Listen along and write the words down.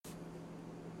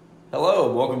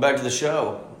Hello, welcome back to the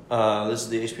show. This is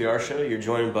the HPR show. You're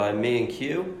joined by me and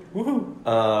Q.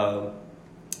 Woohoo!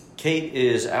 Kate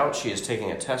is out. She is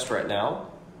taking a test right now.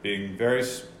 Being very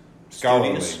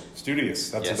scholarly. Studious.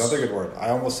 That's Yes. another good word.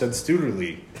 I almost said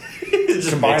studiously.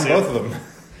 Just Combine mix it. both of them.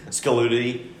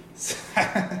 Scaludity.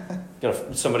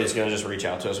 Somebody's going to just reach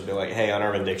out to us and be like, hey, on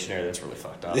Urban Dictionary, that's really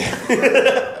fucked up.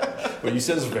 What you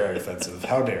said is very offensive.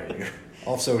 How dare you?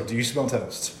 Also, do you smell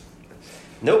toast?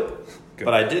 Nope. Good.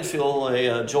 But I did feel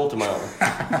a jolt in my arm.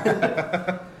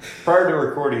 Prior to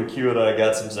recording, Q and I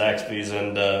got some Zaxby's,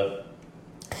 and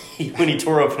when he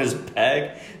tore open his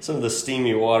bag, some of the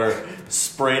steamy water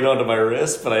sprayed onto my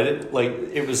wrist, but I didn't,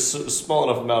 it was a small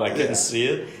enough amount I couldn't see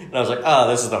it. And I was like,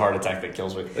 this is the heart attack that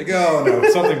kills me. Like, oh no,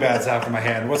 something bad's happened to my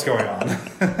hand. What's going on?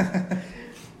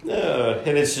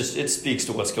 And it speaks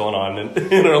to what's going on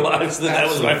in our lives. That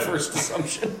was my first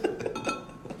assumption.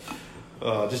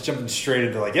 Just jumping straight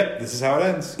into yep, this is how it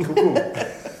ends. Cool.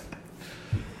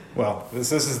 Well,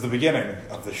 this is the beginning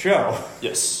of the show.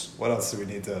 Yes. What else do we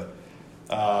need to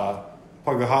plug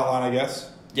the hotline, I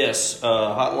guess? Yes.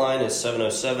 Hotline is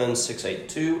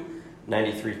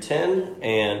 707-682-9310,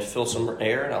 and fill some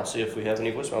air, and I'll see if we have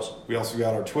any voicemails. We also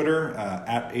got our Twitter,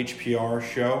 at HPR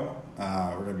Show.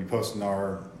 We're going to be posting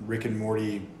our Rick and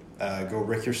Morty Go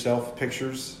Rick Yourself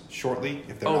pictures shortly,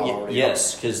 if they're not already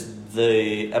yes, because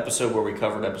the episode where we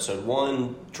covered episode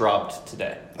 1 dropped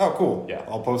today. Oh, cool. Yeah.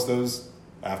 I'll post those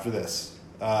after this.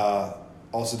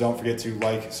 Also, don't forget to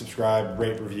like, subscribe,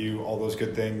 rate, review, all those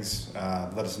good things.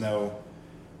 Let us know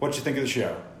what you think of the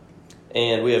show.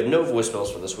 And we have no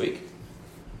voicemails for this week.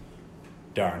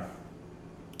 Darn.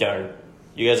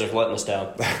 You guys are letting us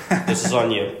down. This is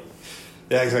on you.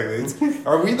 Yeah, exactly.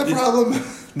 Are we the problem?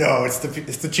 No, it's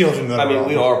the children that are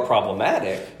we are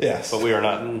problematic. Yes. But we are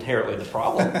not inherently the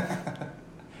problem.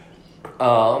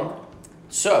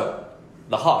 So,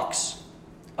 the Hawks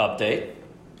update.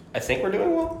 I think we're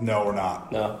doing well. No, we're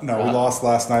not. No, we lost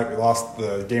last night. We lost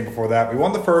the game before that. We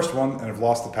won the first one and have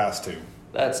lost the past two.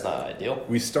 That's not ideal.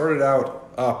 We started out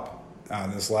up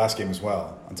in this last game as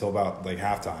well until about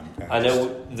halftime. I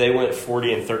know they went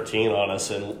 40-13 on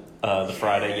us in the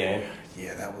Friday game.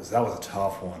 Yeah, that was a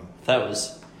tough one.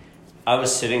 I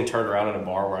was sitting turned around in a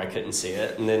bar where I couldn't see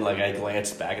it, and then I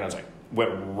glanced back and I was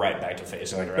went right back to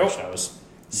facing the direction I was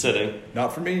sitting.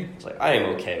 Not for me. It's I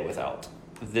am okay without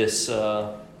this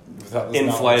Without this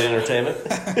in-flight knowledge. entertainment.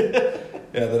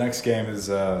 Yeah, the next game is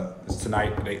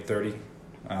tonight at 8:30.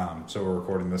 So we're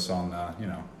recording this on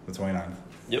the 29th.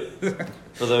 Yep.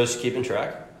 For those keeping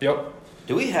track. Yep.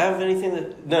 Do we have anything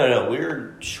that... No,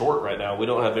 we're short right now. We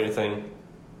don't have anything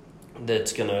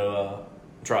that's going to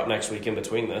drop next week in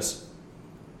between this.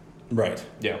 Right.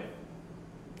 Yeah.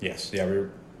 Yes. Yeah,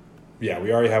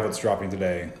 we already have what's dropping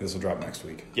today. This will drop next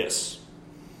week. Yes.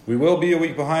 We will be a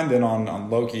week behind then on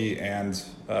Loki and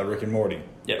Rick and Morty.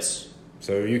 Yes.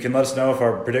 So you can let us know if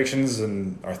our predictions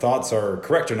and our thoughts are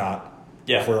correct or not.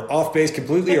 Yeah. If we're off base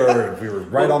completely or if we were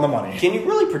right on the money. Can you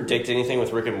really predict anything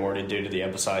with Rick and Morty due to the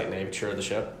episodic nature of the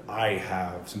show? I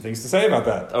have some things to say about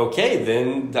that. Okay,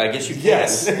 then I guess you can.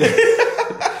 Yes.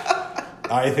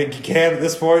 I think you can at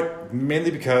this point, mainly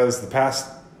because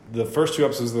the first two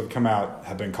episodes that have come out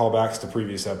have been callbacks to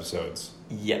previous episodes.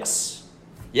 Yes.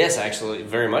 Yes, actually,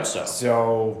 very much so.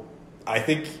 So I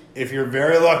think if you're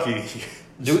very lucky,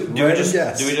 Do we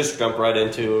just jump right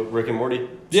into Rick and Morty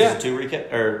season 2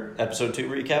 recap or episode 2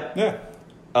 recap? Yeah.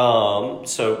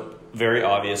 So very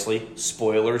obviously,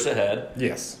 spoilers ahead.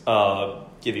 Yes.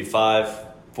 Give you 5,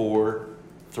 4,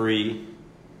 3,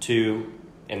 2,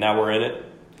 and now we're in it.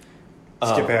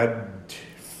 Skip ahead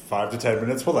 5 to 10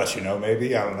 minutes. We'll let you know.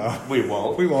 Maybe I don't know. We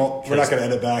won't. We're not going to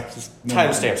edit back.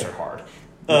 Timestamps are hard.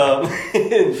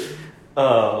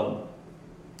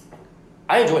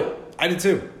 I enjoyed it. I did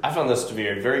too. I found this to be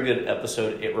a very good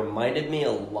episode. It reminded me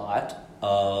a lot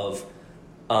of,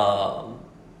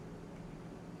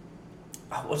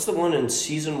 what's the one in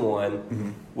season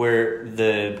 1 where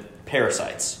the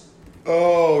parasites?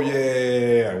 Oh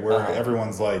yeah. Where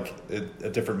everyone's a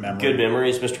different memory. Good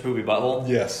Memories, Mr. Poopy Butthole.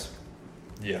 Yes.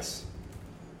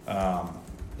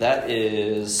 That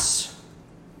is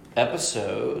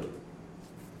episode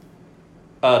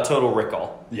Total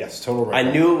Recall. Yes, Total Recall. I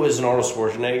knew it was an Arnold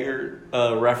Schwarzenegger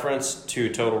reference to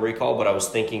Total Recall, but I was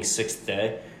thinking Sixth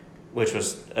Day, which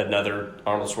was another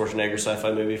Arnold Schwarzenegger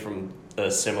sci-fi movie from a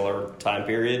similar time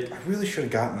period. I really should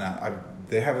have gotten that.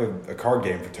 They have a card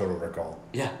game for Total Recall.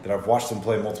 Yeah. That I've watched them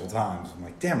play multiple times. I'm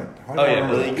like, damn it.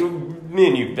 Me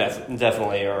and you, Beth,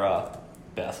 definitely are...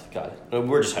 Beth, God,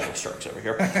 we're just having strokes over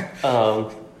here.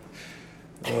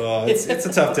 It's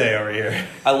a tough day over here.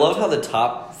 I love how the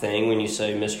top thing when you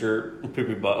say Mr.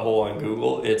 Poopy Butthole on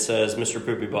Google, it says Mr.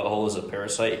 Poopy Butthole is a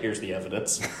parasite. Here's the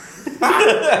evidence.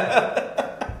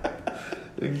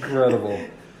 Incredible.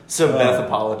 Some meth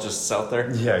apologists out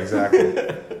there. Yeah, exactly.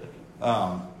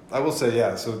 I will say,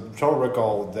 yeah, so Total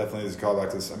Recall definitely is a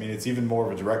callback to this. I mean, it's even more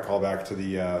of a direct callback to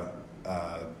the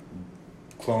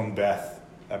Clone Beth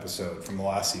episode from the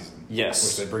last season. Yes.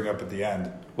 Which they bring up at the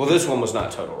end. Well, this one was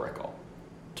not Total Recall.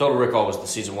 Total Recall was the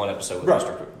season 1 episode with Right.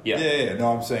 Mr. Poop. Yeah.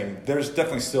 No, I'm saying there's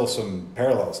definitely still some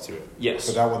parallels to it. Yes.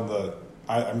 But that one,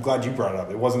 I'm glad you brought it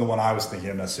up. It wasn't the one I was thinking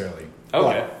of necessarily.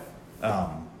 Okay. But,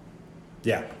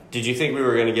 yeah. Did you think we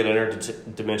were going to get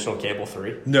Interdimensional Cable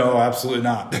 3? No, absolutely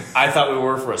not. I thought we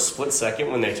were for a split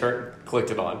second when they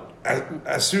clicked it on.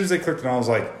 As soon as they clicked it on, I was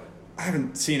like, I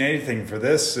haven't seen anything for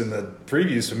this in the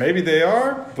previews, so maybe they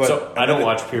are. But so I don't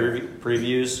watch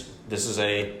previews. This is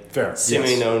a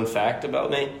semi-known fact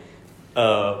about me.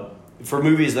 For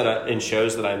movies and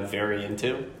shows that I'm very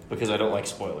into, because I don't like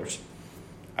spoilers.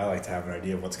 I like to have an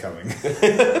idea of what's coming.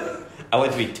 I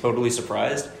like to be totally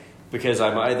surprised, because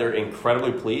I'm either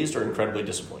incredibly pleased or incredibly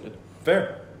disappointed.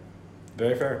 Fair.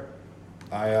 Very fair.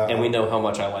 And we know how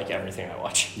much I like everything I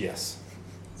watch. Yes.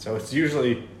 So it's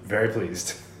usually very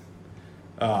pleased.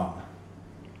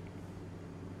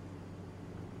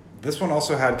 This one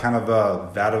also had kind of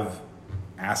a Vat of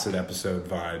Acid episode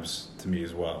vibes to me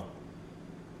as well.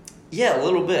 Yeah, a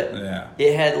little bit. Yeah.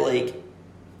 It had like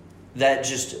that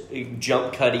just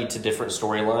jump cutty to different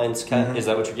storylines. Mm-hmm. Is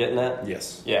that what you're getting at?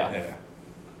 Yes. Yeah.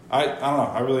 I don't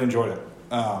know. I really enjoyed it.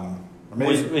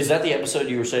 Is that the episode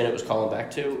you were saying it was calling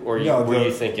back to, or were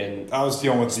you thinking? I was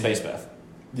dealing with Space Beth.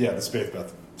 Yeah, the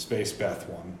Space Beth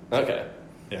one. Okay.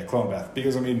 Yeah, Clone Beth.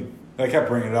 Because I mean, they kept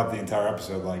bringing it up the entire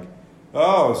episode, like,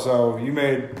 oh, so you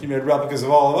made replicas of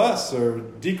all of us, or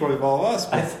decoys of all of us.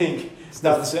 I think it's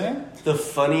not the same. The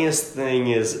funniest thing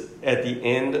is at the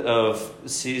end of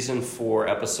season 4,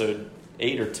 episode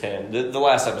 8 or 10, the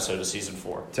last episode of season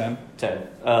 4. 10.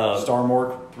 Star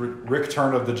Morg, Rick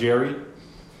Turn of the Jerry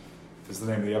is the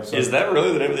name of the episode. Is that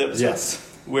really the name of the episode? Yes.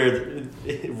 Where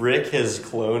Rick has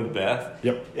cloned Beth.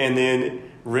 Yep. And then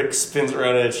Rick spins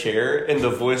around in a chair and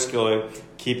the voice going,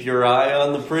 "Keep your eye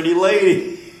on the pretty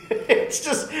lady." It's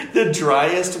just the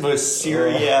driest, most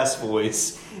serious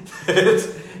voice that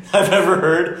I've ever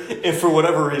heard. And for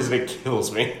whatever reason, it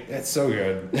kills me. It's so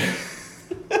good.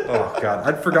 Oh, God.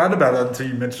 I'd forgotten about it until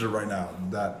you mentioned it right now.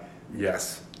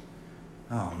 Yes.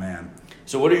 Oh, man.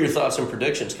 So what are your thoughts and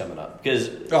predictions coming up? Because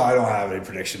I don't have any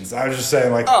predictions. I was just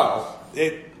saying, like...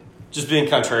 just being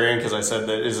contrarian because I said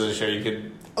that is a show you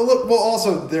could... Well,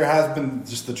 also, there has been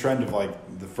just the trend of, like,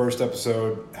 the first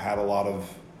episode had a lot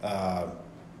of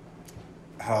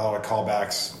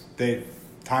callbacks.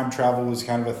 Time travel was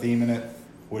kind of a theme in it,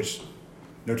 which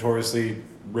notoriously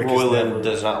Rick Roiland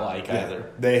does not like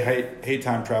either. They hate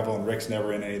time travel, and Rick's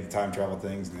never in any of the time travel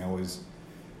things, and they always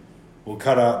will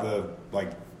cut out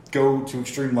go to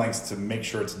extreme lengths to make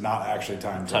sure it's not actually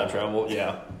time travel. Time travel,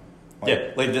 yeah.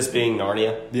 Like this being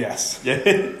Narnia. Yes.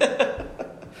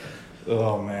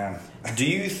 Oh, man. Do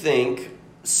you think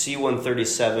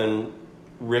C-137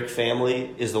 Rick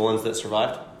family is the ones that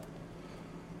survived?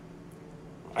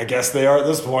 I guess they are at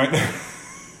this point.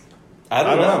 I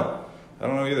don't know. I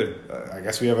don't know either. I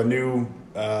guess we have a new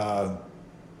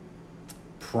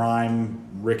prime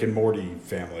Rick and Morty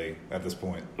family at this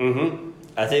point. Mm-hmm.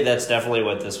 I think that's definitely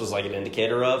what this was like an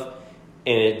indicator of.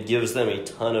 And it gives them a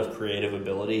ton of creative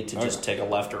ability to just take a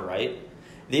left or right.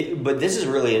 But this is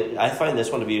really, I find this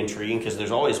one to be intriguing because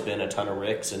there's always been a ton of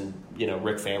Ricks and,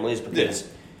 Rick families because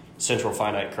central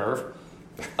finite curve.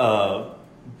 But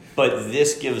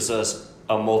this gives us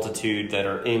a multitude that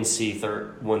are in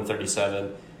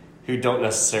C-137 who don't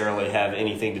necessarily have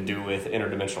anything to do with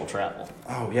interdimensional travel.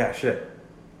 Oh, yeah, shit.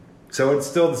 So it's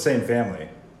still the same family.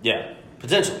 Yeah,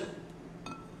 potentially.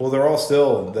 Well, they're all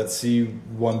still that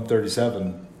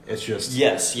C-137. It's just...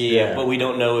 Yes, yeah. But we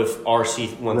don't know if our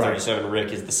C-137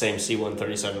 Rick is the same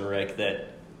C-137 Rick that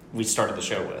we started the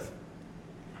show with.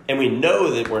 And we know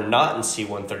that we're not in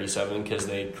C-137 because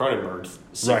they Cronenberg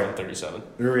C-137.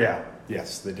 Right. Yeah.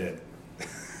 Yes, they did.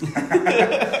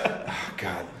 Oh,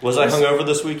 God. Was I hungover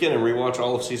this weekend and rewatch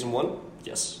all of season 1?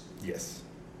 Yes. Yes.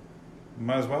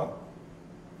 Might as well.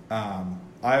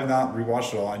 I have not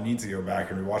rewatched it all. I need to go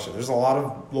back and rewatch it. There's a lot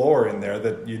of lore in there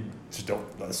that you just don't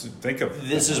think of.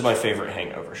 This is my favorite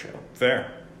hangover show.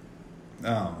 Fair.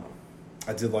 I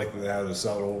did like that they had a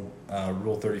subtle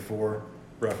Rule 34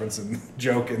 reference and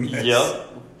joke in this. Yep.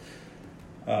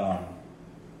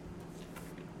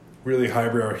 Really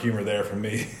highbrow humor there from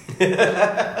me.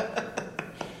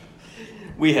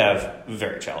 We have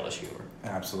very childish humor.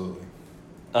 Absolutely.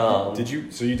 Did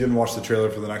you? So you didn't watch the trailer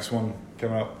for the next one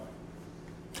coming up?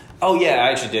 Oh yeah,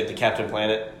 I actually did the Captain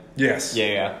Planet. Yes.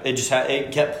 Yeah.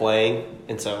 It kept playing,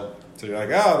 and so you're like,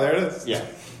 oh, there it is. Yeah.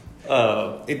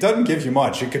 It doesn't give you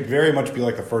much. It could very much be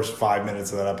like the first 5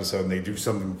 minutes of that episode, and they do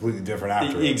something completely different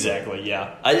after. Exactly.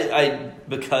 Yeah. I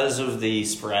because of the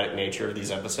sporadic nature of these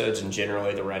episodes and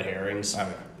generally the red herrings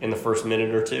in the first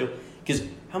minute or two. Because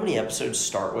how many episodes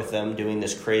start with them doing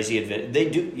this crazy event? They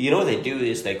do. You know what they do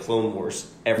is they Clone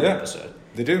Wars every episode.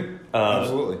 They do.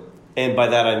 Absolutely. And by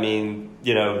that I mean,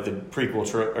 the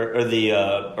prequel or the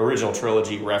original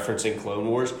trilogy referencing Clone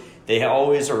Wars. They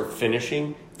always are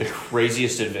finishing the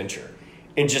craziest adventure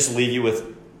and just leave you with,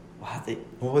 wow,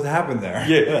 what would happen there?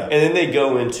 Yeah. And then they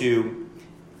go into,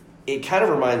 it kind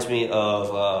of reminds me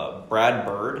of Brad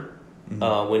Bird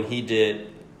when he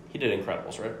did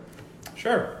Incredibles, right?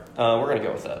 Sure. We're going to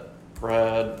go with that.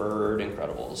 Brad Bird,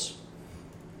 Incredibles.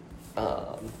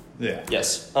 Yeah.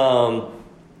 Yes.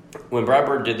 When Brad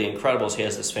Bird did The Incredibles, he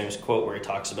has this famous quote where he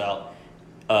talks about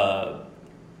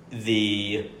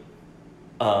the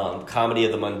comedy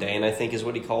of the mundane, I think is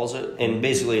what he calls it. And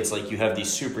basically it's like you have these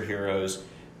superheroes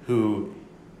who,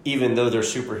 even though they're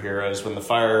superheroes,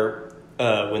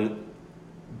 when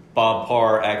Bob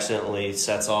Parr accidentally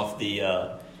sets off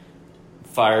the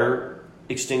fire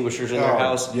extinguishers in their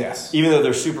house, yes, even though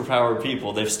they're superpowered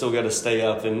people, they've still got to stay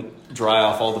up and dry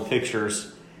off all the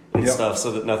pictures and stuff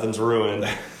so that nothing's ruined.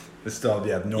 They still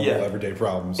have normal everyday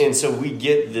problems. And so we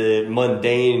get the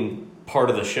mundane part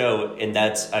of the show, and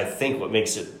that's, I think, what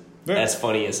makes it as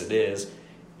funny as it is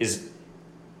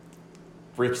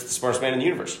Rick's the smartest man in the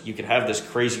universe. You could have this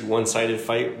crazy one-sided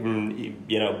fight,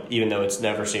 even though it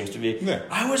never seems to be. Yeah.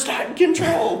 I was not in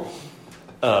control.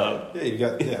 You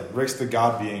got Rick's the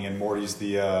god being, and Morty's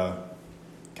the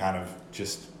kind of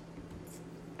just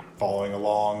following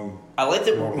along. I like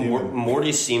that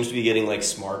Morty seems to be getting like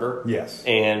smarter. Yes,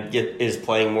 and is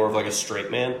playing more of like a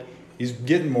straight man. He's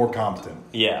getting more competent.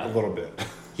 Yeah, a little bit.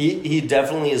 He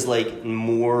definitely is like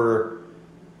more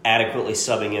adequately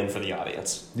subbing in for the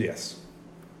audience. Yes.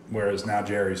 Whereas now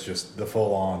Jerry's just the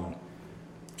full on.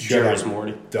 Jerry's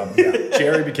Morty. Dumb. Yeah.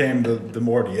 Jerry became the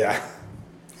Morty. Yeah.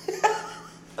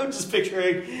 I'm just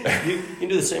picturing you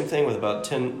do the same thing with about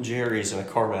 10 Jerry's and a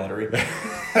car battery.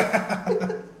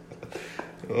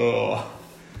 Oh.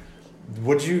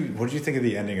 What'd you think of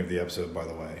the ending of the episode, by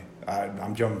the way?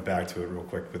 I'm jumping back to it real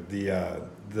quick, but the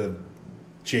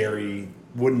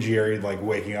wooden Jerry like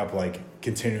waking up, like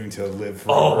continuing to live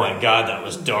forever. Oh my god, that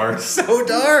was dark. So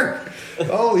dark.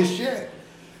 Holy shit.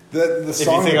 The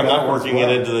song, if you think I'm not working it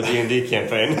into the D&D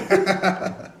campaign.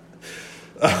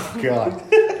 Oh god.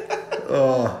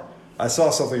 Oh, I saw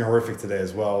something horrific today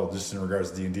as well, just in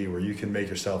regards to D&D, where you can make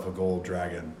yourself a gold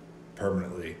dragon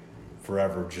permanently,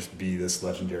 forever, just be this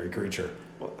legendary creature.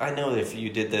 Well, I know if you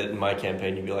did that in my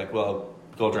campaign, you'd be like, well,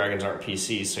 gold dragons aren't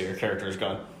PCs, so your character is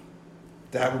gone.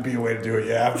 That would be a way to do it,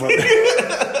 yeah, but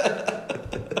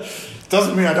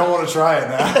doesn't mean I don't want to try it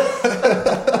now.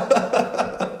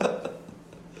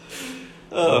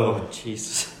 Oh,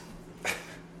 Jesus.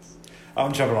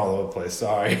 I'm jumping all over the place,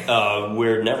 sorry.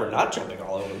 We're never not jumping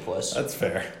all over the place. That's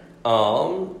fair.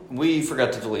 We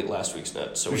forgot to delete last week's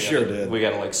note, so we sure did. We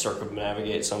gotta like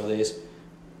circumnavigate some of these.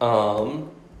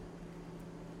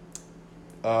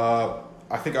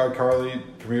 I think iCarly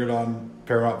premiered on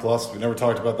Paramount Plus. We never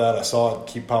talked about that. I saw it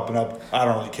keep popping up. I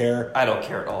don't really care. I don't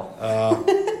care at all.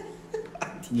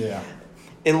 Yeah.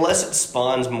 Unless it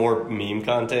spawns more meme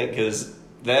content, because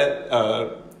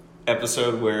that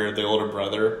episode where the older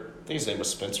brother, I think his name was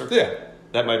Spencer. Yeah.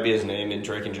 That might be his name in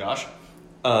Drake and Josh.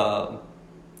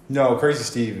 No, Crazy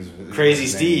Steve is Crazy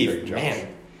Steve, man.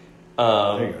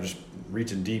 There you go, just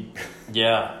reaching deep.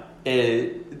 Yeah.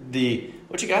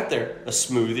 What you got there? A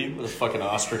smoothie with a fucking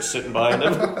ostrich sitting behind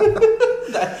him.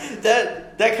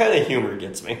 that kind of humor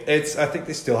gets me. I think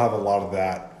they still have a lot of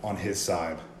that on his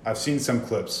side. I've seen some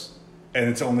clips, and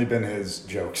it's only been his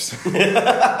jokes.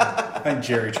 I think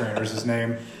Jerry Trainer's his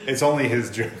name. It's only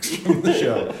his jokes from the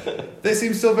show. They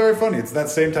seem still very funny. It's that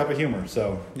same type of humor.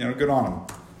 So, good on them.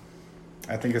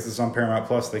 I think if it's on Paramount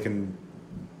Plus, they can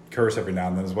curse every now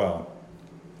and then as well.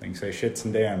 They can say shits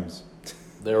and dams.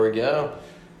 There we go.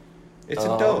 It's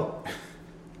adult.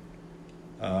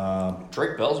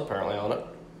 Drake Bell's apparently on it.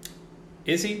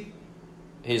 Is he?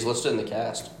 He's listed in the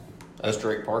cast as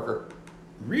Drake Parker.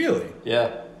 Really?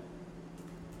 Yeah.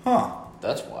 Huh.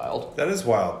 That's wild. That is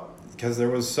wild. Because there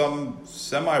was some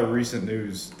semi-recent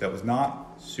news that was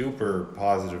not super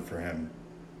positive for him.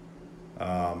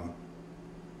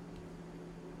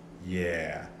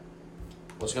 Yeah.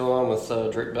 What's going on with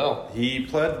Drake Bell? He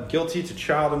pled guilty to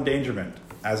child endangerment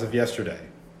as of yesterday.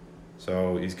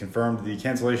 So he's confirmed the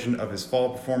cancellation of his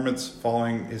fall performance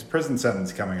following his prison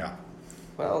sentence coming up.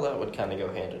 Well, that would kind of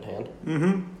go hand in hand.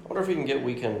 Mm-hmm. I wonder if he can get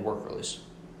weekend work release.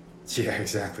 Yeah,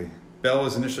 exactly. Bell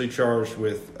was initially charged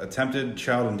with attempted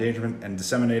child endangerment and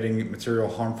disseminating material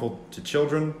harmful to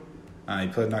children. He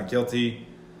pled not guilty,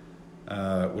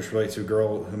 which relates to a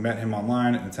girl who met him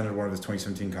online and attended one of his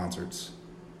 2017 concerts.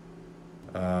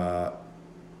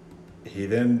 He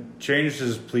then changed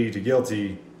his plea to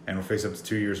guilty and will face up to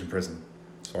 2 years in prison.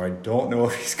 So I don't know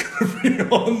if he's going to be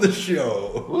on the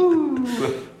show.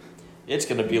 Woo! It's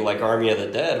going to be like Army of the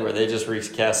Dead, where they just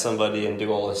recast somebody and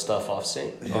do all this stuff off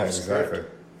scene. Yeah, exactly.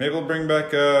 Maybe we'll bring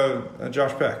back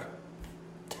Josh Peck.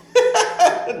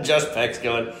 Josh Peck's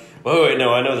going, oh, wait,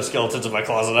 no, I know the skeletons in my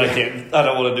closet. I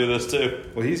don't want to do this too.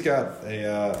 Well, he's got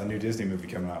a new Disney movie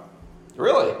coming out.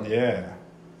 Really? Yeah.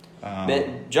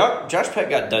 Man, Josh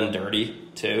Peck got done dirty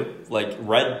too. Like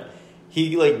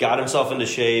he like got himself into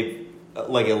shape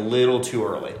like a little too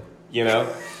early, you know?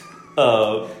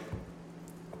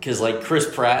 Because like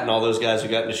Chris Pratt and all those guys who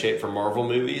got into shape for Marvel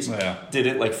movies did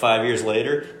it like 5 years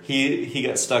later. He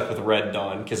got stuck with Red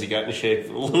Dawn because he got into shape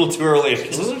a little too early.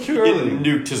 A little too early. It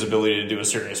nuked his ability to do a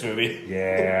serious movie.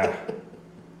 Yeah.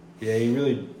 Yeah, he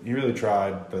really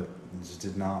tried, but it just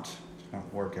did not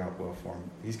work out well for him.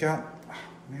 He's got,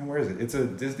 man, where is it? It's a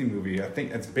Disney movie. I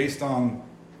think it's based on,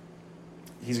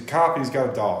 he's a cop and he's got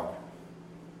a dog.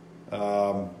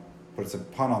 But it's a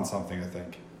pun on something, I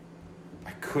think.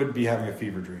 I could be having a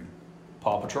fever dream.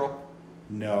 Paw Patrol?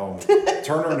 No.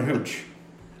 Turner and Hooch.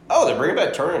 Oh, they're bringing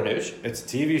back Turner and Hooch? It's a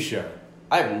TV show.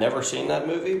 I've never seen that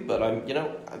movie, but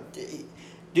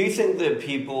do you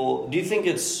think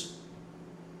it's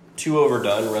too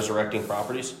overdone resurrecting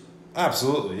properties?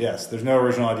 Absolutely, yes. There's no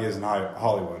original ideas in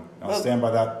Hollywood. I'll stand by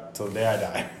that till the day I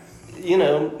die. You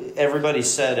know, everybody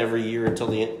said every year until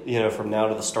from now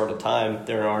to the start of time,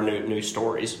 there are new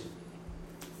stories.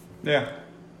 Yeah.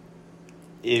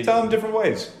 Tell them different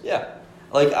ways. Yeah.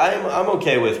 Like, I'm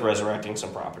okay with resurrecting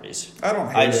some properties. I don't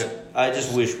hate it. I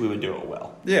just wish we would do it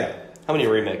well. Yeah. How many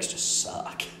remakes just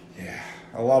suck? Yeah.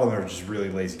 A lot of them are just really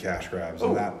lazy cash grabs.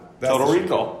 Ooh, and that's Total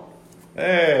Recall.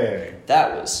 Hey.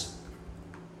 That was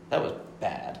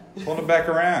bad. Pulling it back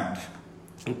around.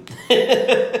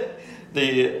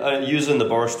 Using the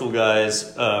Barstool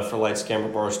guys for Lights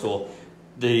Camera Barstool,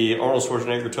 the Arnold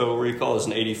Schwarzenegger Total Recall is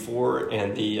an 84,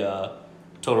 and the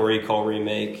Total Recall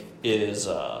remake is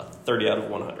 30 out of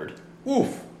 100.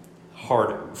 Oof.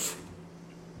 Hard oof.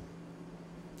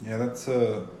 Yeah, that's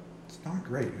it's not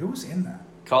great. Who was in that?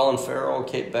 Colin Farrell,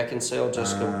 Kate Beckinsale,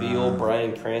 Jessica Biel,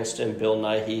 Bryan Cranston, Bill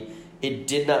Nighy. It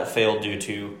did not fail due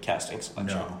to casting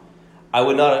selection. No. I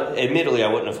would not. Admittedly,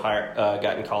 I wouldn't have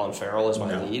gotten Colin Farrell as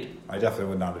my lead. I definitely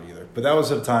would not have either. But that was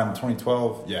a time,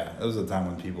 2012. Yeah, that was a time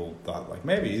when people thought like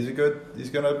maybe he's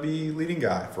gonna be leading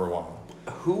guy for a while.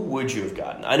 Who would you have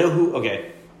gotten? I know who.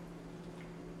 Okay,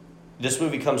 this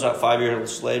movie comes out 5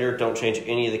 years later. Don't change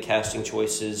any of the casting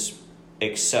choices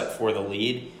except for the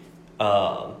lead.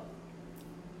 I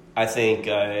think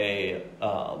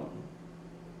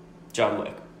John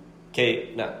Wick.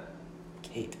 Kate.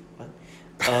 What?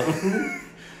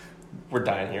 We're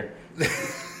dying here.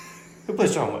 Who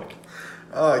plays John Wick?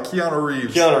 Keanu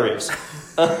Reeves. Keanu Reeves.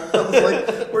 I was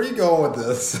like, where are you going with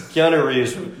this? Keanu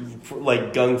Reeves,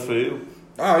 like Gung Fu.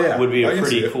 Oh yeah, would be a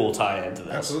pretty cool tie-in to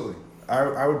this. Absolutely.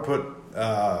 I would put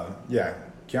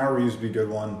Keanu Reeves would be a good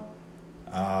one.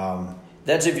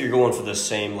 That's if you're going for the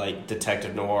same like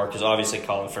detective noir, because obviously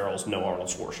Colin Farrell's no Arnold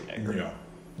Schwarzenegger.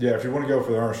 Yeah. If you want to go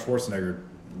for the Arnold Schwarzenegger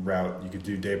route, you could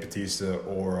do Dave Bautista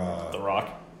or The Rock.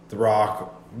 The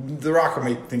Rock. The Rock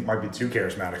I think might be too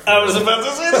charismatic. I was about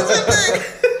to say the same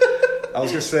thing. I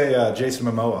was gonna say Jason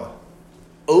Momoa.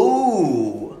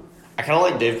 Ooh, I kind of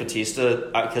like Dave Bautista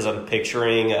because I'm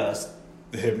picturing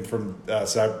him from I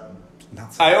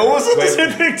almost said the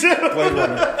same thing too. Blade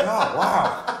Runner. Oh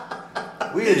wow.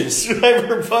 We are just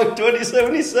Cyberpunk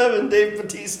 2077, Dave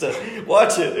Bautista.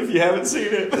 Watch it if you haven't seen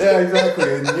it. Yeah,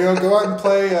 exactly. And go out and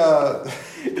play.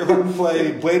 Go out and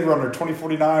play Blade Runner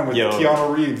 2049 with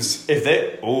Keanu Reeves. If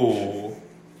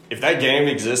that game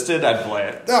existed, I'd play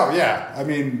it. Oh yeah, I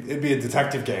mean it'd be a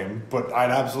detective game, but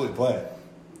I'd absolutely play it.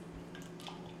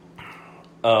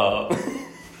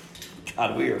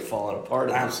 God, we are falling apart.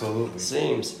 Absolutely, it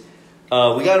seems.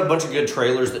 We got a bunch of good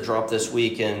trailers that dropped this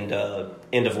week and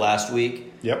end of last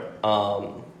week. Yep.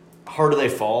 Harder They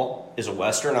Fall is a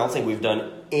Western. I don't think we've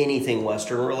done anything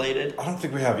Western related. I don't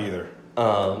think we have either.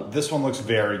 This one looks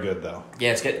very good though.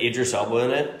 Yeah, it's got Idris Elba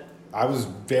in it.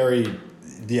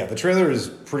 The trailer is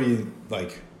pretty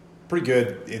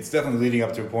good. It's definitely leading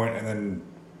up to a point, and then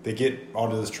they get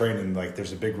onto this train and like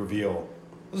there's a big reveal,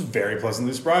 was very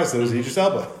pleasantly surprised that it was Idris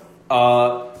Elba.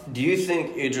 Do you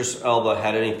think Idris Elba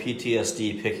had any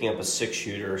PTSD picking up a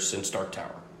 6-shooter since Dark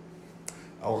Tower?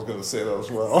 I was going to say that as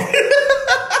well.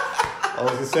 I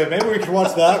was going to say, maybe we could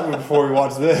watch that one before we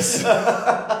watch this.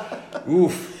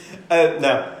 Oof.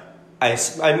 Now,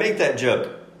 I make that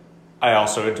joke. I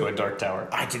also enjoyed Dark Tower.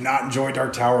 I did not enjoy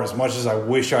Dark Tower as much as I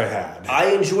wish I had.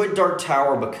 I enjoyed Dark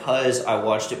Tower because I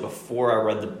watched it before I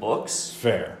read the books.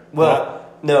 Fair. Well,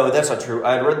 no, that's not true.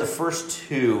 I had read the first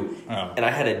 2, and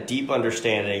I had a deep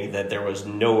understanding that there was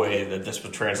no way that this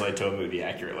would translate to a movie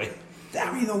accurately.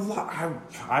 I mean,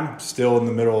 I'm still in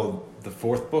the middle of the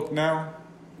 4th book now.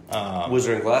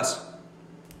 Wizard and Glass?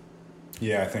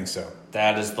 Yeah, I think so.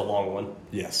 That is the long one.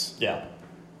 Yes. Yeah.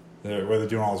 Where they're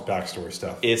doing all this backstory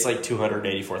stuff. It's like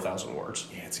 284,000 words.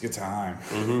 Yeah, it's a good time.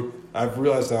 Mm-hmm. I've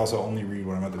realized I also only read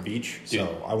when I'm at the beach,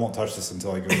 so I won't touch this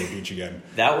until I go to the beach again.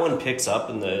 That one picks up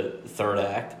in the 3rd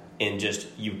act, and just,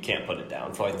 you can't put it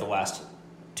down for like the last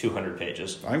 200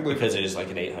 pages. Because it is like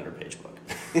an 800-page book.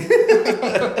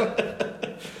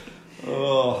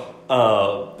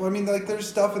 But I mean, like, there's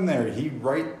stuff in there.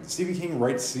 Stephen King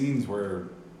writes scenes where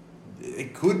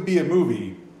it could be a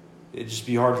movie. It'd just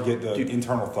be hard to get the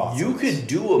internal thoughts. You could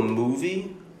do a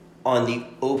movie on the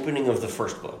opening of the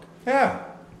first book. Yeah.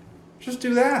 Just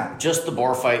do that. Just the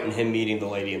bar fight and him meeting the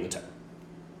lady in the tent.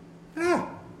 Yeah.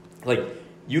 Like,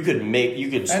 you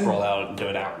could sprawl out into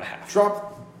an hour and a half.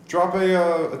 Drop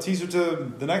a teaser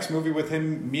to the next movie with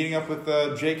him meeting up with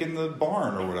Jake in the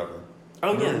barn or whatever.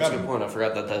 Oh, yeah, that's a good point. I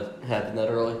forgot that happened that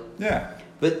early. Yeah.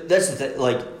 But that's the thing.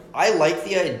 Like, I like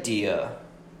the idea.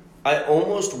 I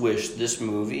almost wish this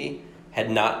movie had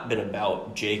not been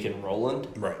about Jake and Roland.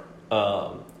 Right.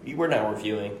 We're now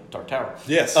reviewing Dark Tower.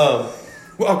 Yes.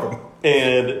 Welcome.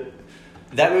 And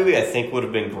that movie, I think, would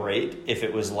have been great if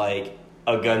it was like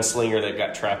a gunslinger that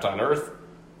got trapped on Earth.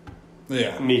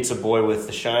 Yeah. Meets a boy with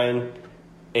the shine.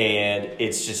 And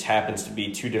it just happens to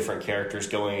be 2 different characters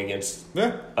going against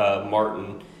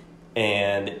Martin.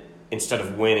 And instead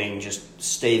of winning, just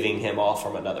staving him off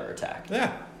from another attack.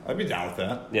 Yeah. I'd be down with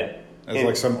that. Yeah. As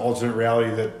like some alternate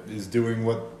reality that is doing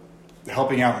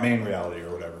helping out main reality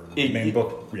or whatever. Main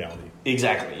book reality.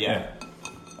 Exactly, yeah.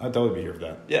 I'd totally be here for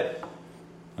that.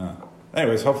 Yeah.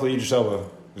 Anyways, hopefully Idris Elba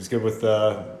is good with,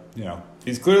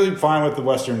 he's clearly fine with the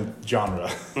Western genre.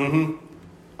 Mm-hmm.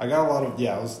 I got a lot of,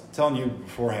 I was telling you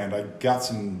beforehand, I got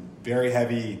some very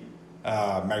heavy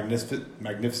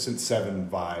Magnificent Seven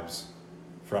vibes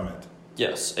from it.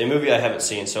 Yes, a movie I haven't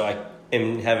seen, so I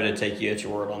am having to take you at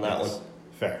your word on that one.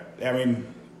 Fair. I mean,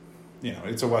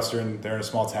 it's a Western. They're in a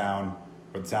small town,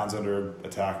 but the town's under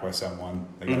attack by someone.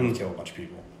 They gotta kill a bunch of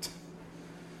people.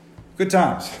 Good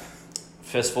times.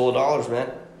 Fistful of dollars,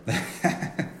 man.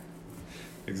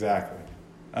 Exactly.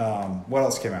 What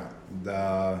else came out?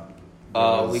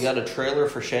 We got a trailer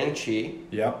for Shang-Chi.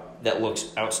 Yep. That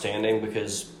looks outstanding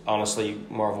because, honestly,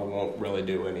 Marvel won't really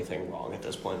do anything wrong at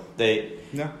this point. They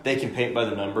can paint by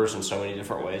the numbers in so many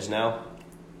different ways now.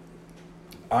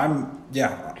 I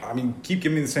mean, keep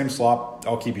giving me the same slop.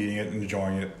 I'll keep eating it and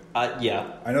enjoying it.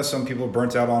 Yeah. I know some people are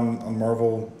burnt out on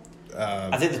Marvel.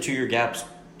 I think the 2-year gap's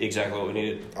exactly what we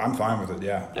needed. I'm fine with it,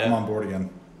 yeah. I'm on board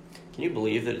again. Can you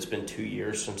believe that it's been 2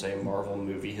 years since a Marvel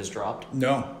movie has dropped?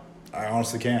 No. I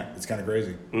honestly can't. It's kind of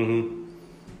crazy.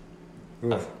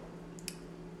 Mm-hmm.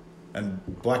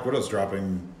 And Black Widow's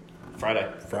dropping... Friday,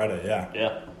 yeah.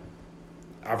 Yeah.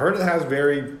 I've heard it has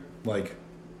very,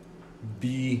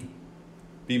 B-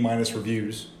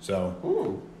 reviews, so...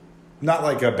 Ooh. Not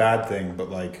like a bad thing, but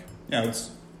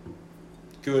it's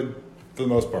good for the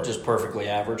most part. Just perfectly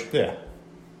average. Yeah.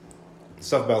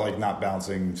 Stuff about not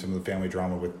balancing some of the family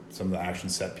drama with some of the action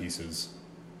set pieces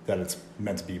that it's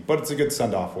meant to be. But it's a good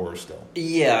send-off horror still.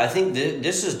 Yeah, I think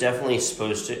this is definitely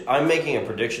supposed to... I'm making a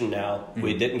prediction now. Mm-hmm.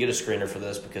 We didn't get a screener for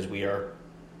this because we are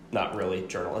not really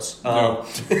journalists. No.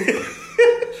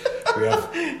 We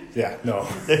have... no.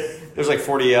 There's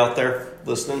 40 out there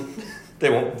listening.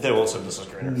 They won't send us a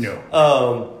screener.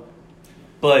 No.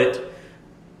 But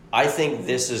I think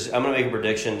this is... I'm going to make a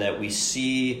prediction that we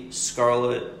see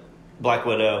Black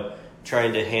Widow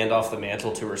trying to hand off the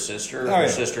mantle to her sister. Her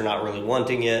sister not really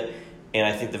wanting it. And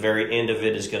I think the very end of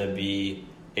it is going to be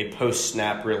a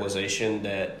post-snap realization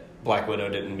that Black Widow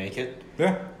didn't make it.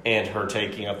 Yeah. And her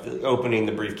opening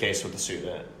the briefcase with the suit in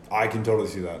it. I can totally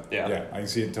see that. Yeah. I can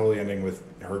see it totally ending with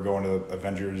her going to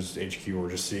Avengers HQ or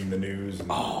just seeing the news. And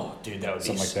dude, that would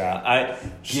something be... like that.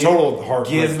 Total hard.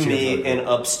 Give me an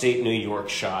upstate New York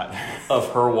shot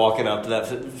of her walking up to that...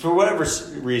 For whatever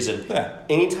reason,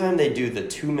 anytime they do the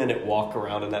 2-minute walk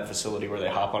around in that facility where they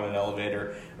hop on an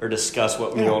elevator or discuss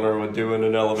what Mjolnir would do in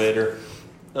an elevator,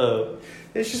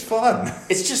 It's just fun.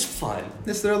 It's just fun.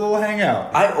 It's their little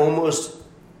hangout. I almost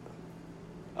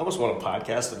want a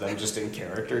podcast of them just in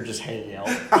character, just hanging out.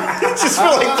 Just for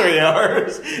like 3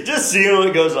 hours. Just seeing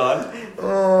what goes on.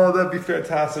 Oh, that'd be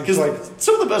fantastic. Because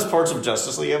some of the best parts of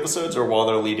Justice League episodes are while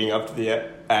they're leading up to the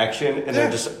action and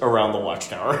they're just around the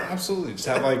Watchtower. Absolutely. Just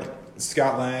have like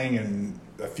Scott Lang and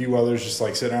a few others just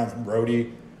like sitting around,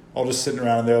 Rhodey, all just sitting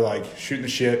around there like shooting the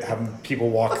shit, having people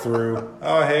walk through.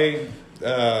 Oh, hey,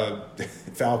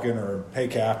 Falcon, or hey,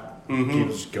 Cap. People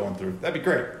just going through. That'd be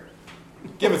great.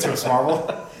 Give it to us, Marvel.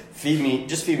 Feed me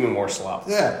more slop.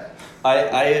 Yeah.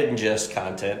 I ingest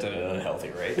content at an unhealthy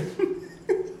rate.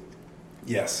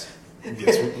 Yes,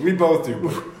 we both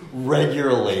do.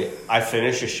 Regularly, I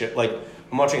finish a shit. Like,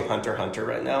 I'm watching Hunter x Hunter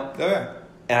right now. Oh, yeah.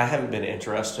 And I haven't been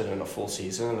interested in a full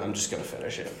season, and I'm just going to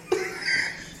finish it.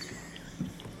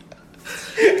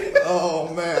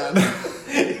 Oh, man.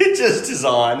 It just is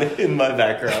on in my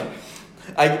background.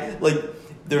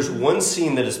 There's one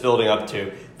scene that it's building up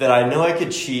to that I know I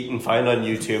could cheat and find on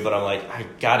YouTube, but I'm like, I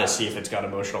gotta see if it's got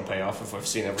emotional payoff if I've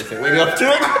seen everything leading up to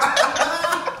it.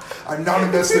 I'm not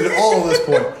invested at all at this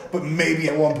point, but maybe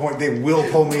at one point they will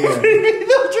pull me in.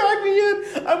 They'll drag me in.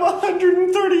 I'm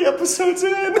 130 episodes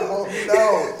in. Oh,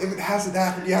 no. If it hasn't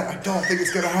happened yet, I don't think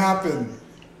it's gonna happen.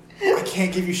 I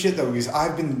can't give you shit, though, because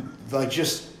I've been,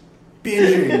 just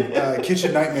binging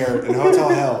Kitchen Nightmare and Hotel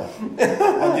Hell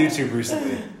on YouTube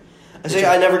recently.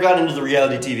 I never got into the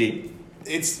reality TV.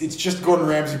 It's just Gordon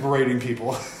Ramsay berating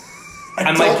people.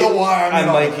 I might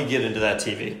could get into that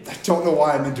TV. I don't know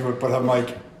why I'm into it, but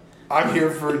I'm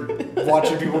here for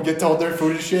watching people get told their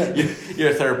food is shit.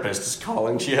 Your therapist is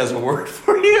calling. She has a word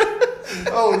for you.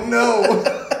 Oh, no.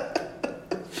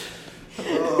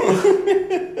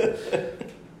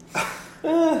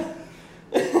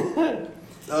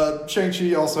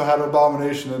 Shang-Chi also had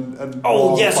Abomination and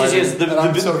yes.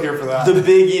 I'm so here for that. The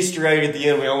big Easter egg at the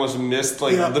end, we almost missed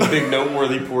the big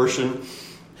noteworthy portion.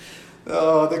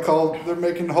 They're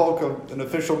making Hulk an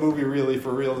official movie really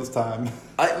for real this time.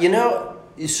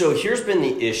 So here's been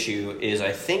the issue is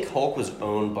I think Hulk was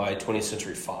owned by 20th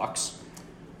Century Fox.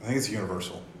 I think it's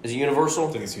Universal. Is it Universal?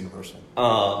 I think it's Universal.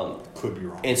 Could be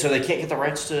wrong. And so they can't get the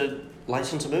rights to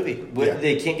license a movie. Yeah.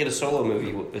 They can't get a solo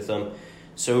movie with them.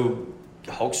 So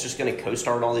Hulk's just going to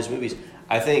co-star in all these movies.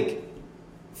 I think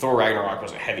Thor Ragnarok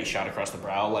was a heavy shot across the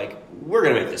brow. Like, we're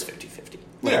going to make this 50-50.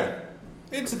 Yeah.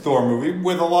 It's a Thor movie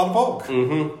with a lot of Hulk.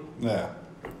 Mm-hmm. Yeah.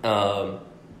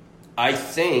 I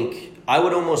think, I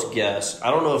would almost guess,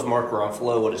 I don't know if Mark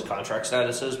Ruffalo, what his contract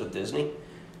status is with Disney.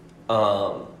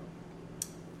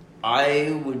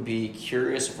 I would be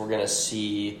curious if we're going to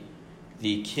see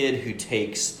the kid who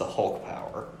takes the Hulk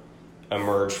power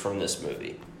emerge from this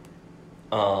movie.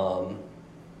 Hold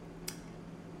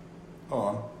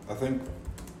on. I think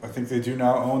they do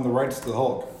now own the rights to the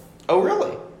Hulk. Oh,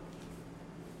 really?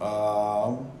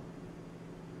 I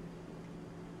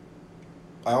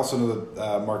also know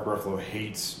that Mark Ruffalo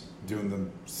hates doing the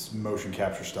motion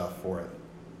capture stuff for it.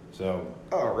 So.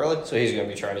 Oh, really? So he's going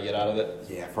to be trying to get out of it?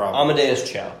 Yeah, probably. Amadeus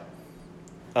Cho.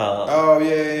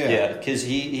 Yeah. Yeah, because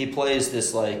he plays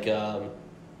this not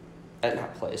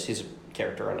plays. He's a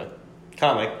character on a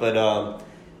comic, but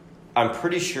I'm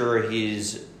pretty sure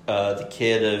he's the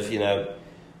kid of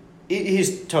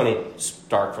he's Tony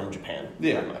Stark from Japan.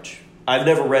 Yeah, very much. I've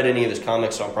never read any of his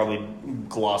comics, so I'm probably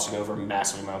glossing over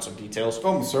massive amounts of details.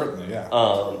 Almost certainly, yeah.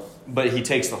 But he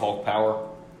takes the Hulk power.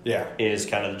 Yeah, is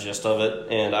kind of the gist of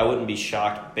it, and I wouldn't be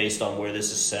shocked based on where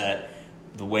this is set,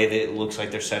 the way that it looks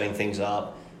like they're setting things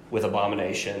up with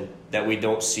Abomination, that we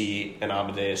don't see an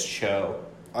Amadeus Cho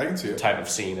I can see it. type of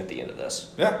scene at the end of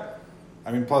this. Yeah.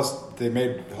 I mean, plus they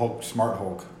made Hulk Smart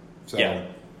Hulk. So yeah.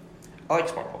 I like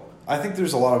Smart Hulk. I think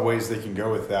there's a lot of ways they can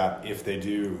go with that if they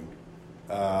do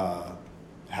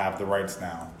have the rights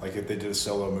now. Like if they did a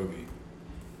solo movie.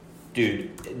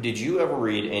 Dude, did you ever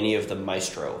read any of the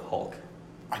Maestro Hulk?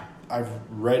 I've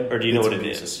read... Or do you know what it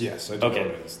is? Yes, I do know what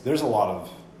it is. There's a lot of...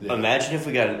 Yeah. Imagine if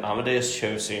we got an Amadeus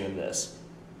Cho scene in this.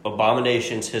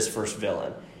 Abomination's his first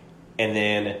villain. And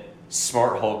then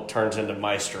Smart Hulk turns into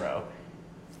Maestro.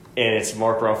 And it's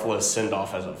Mark Ruffalo's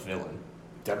send-off as a villain.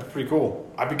 That'd be pretty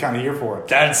cool. I'd be kind of here for it.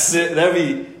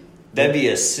 That'd be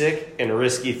a sick and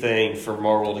risky thing for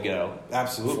Marvel to go.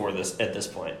 Absolutely. At this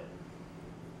point.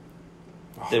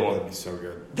 Oh, that'd be so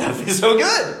good. That'd be so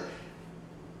good.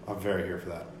 I'm very here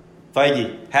for that.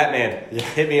 Feige, Hatman,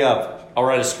 hit me up. I'll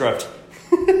write a script.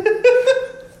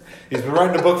 He's been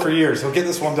writing a book for years. He'll get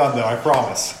this one done, though. I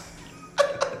promise.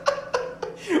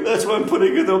 That's why I'm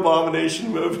putting the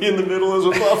Abomination movie in the middle as a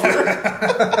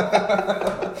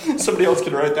buffer. Somebody else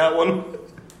can write that one.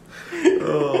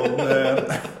 Oh,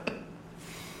 man.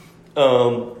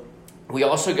 We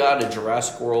also got a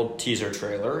Jurassic World teaser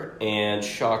trailer, and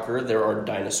shocker, there are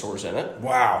dinosaurs in it.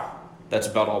 Wow. That's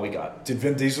about all we got. Did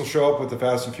Vin Diesel show up with the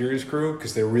Fast and Furious crew?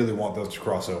 Because they really want those to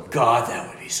cross over. God, that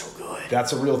would be so good.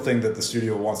 That's a real thing that the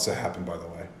studio wants to happen, by the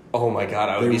way. Oh my God,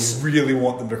 I would They be... really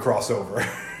want them to cross over.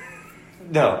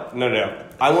 No.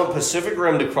 I want Pacific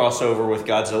Rim to cross over with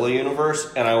Godzilla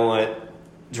Universe, and I want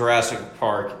Jurassic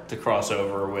Park to cross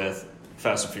over with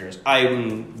Fast and Furious.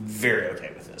 I'm very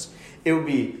okay with this. It would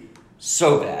be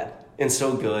so bad and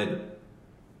so good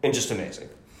and just amazing.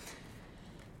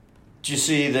 Did you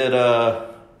see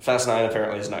that Fast 9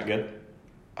 apparently is not good?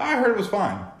 I heard it was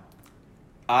fine.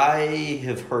 I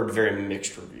have heard very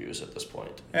mixed reviews at this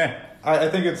point. I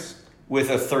think it's...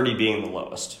 With a 30 being the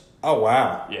lowest. Oh,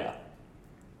 wow. Yeah.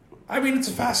 I mean, it's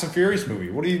a Fast and Furious movie.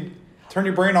 What do you... Turn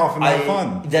your brain off and have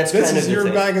fun. This is your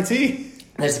bag of tea.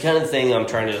 That's the kind of thing I'm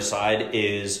trying to decide,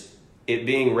 is it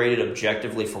being rated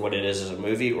objectively for what it is as a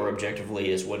movie, or objectively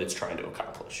is what it's trying to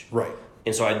accomplish. Right.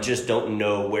 And so I just don't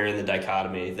know where in the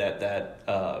dichotomy that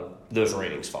those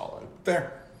ratings fall in.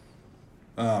 Fair.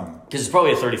 Because it's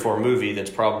probably a 34 movie that's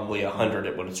probably 100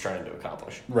 at what it's trying to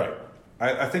accomplish. Right.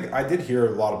 I think I did hear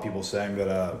a lot of people saying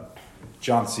that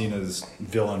John Cena's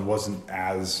villain wasn't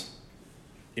as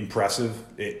impressive.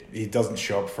 He doesn't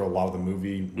show up for a lot of the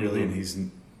movie, really,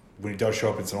 and when he does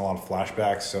show up, it's in a lot of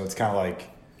flashbacks, so it's kind of like,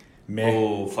 meh.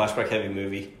 Oh, flashback heavy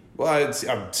movie. Well, it's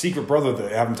a secret brother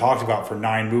that I haven't talked about for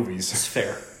 9 movies. It's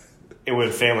fair. It when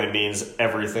family means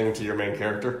everything to your main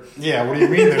character. Yeah, what do you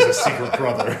mean there's a secret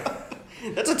brother?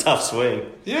 That's a tough swing.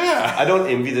 Yeah. I don't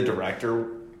envy the director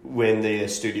when the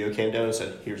studio came down and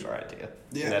said, here's our idea.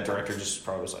 Yeah. And that director just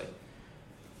probably was like,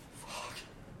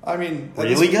 I mean...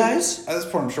 really, guys? At this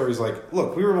point, I'm sure he's like,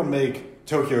 look, we were able to make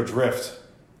Tokyo Drift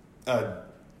Was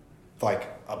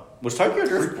Tokyo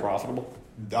Drift profitable?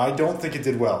 I don't think it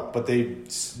did well, but they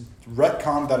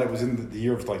retconned that it was in the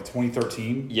year of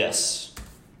 2013. Yes.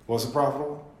 Was it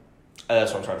profitable?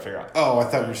 That's what I'm trying to figure out. Oh, I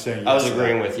thought you were saying... I was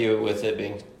agreeing with you with it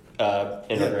being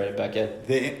integrated back in.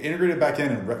 They integrated back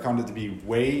in and retconned it to be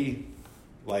way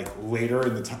later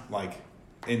in the time,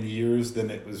 in years than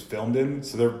it was filmed in.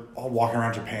 So they're all walking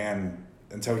around Japan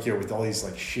and Tokyo with all these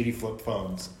shitty flip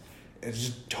phones. It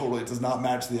just totally does not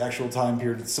match the actual time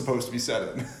period it's supposed to be set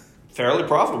in. Fairly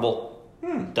profitable.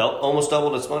 Almost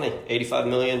doubled its money. $85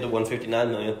 million to $159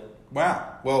 million.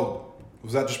 Wow. Well,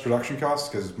 was that just production costs?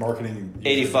 Because marketing...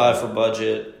 85 for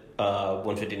budget,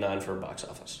 159 for box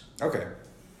office. Okay.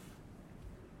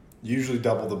 Usually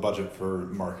double the budget for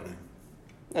marketing.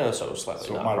 No, so it was slightly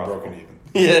So it not might have profitable. broken even.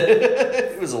 Yeah,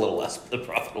 it was a little less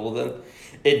profitable then.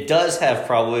 It does have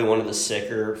probably one of the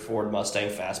sicker Ford Mustang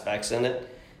fastbacks in it.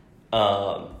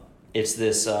 It's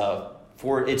this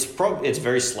Ford. It's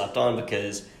very slept on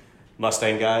because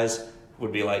Mustang guys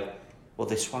would be like, "Well,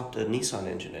 they swapped a Nissan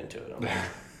engine into it." I'm like,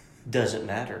 doesn't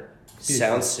matter.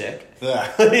 Sounds sick.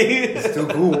 Yeah, it's still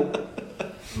cool.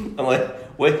 I'm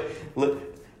like, wait, look,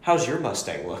 how's your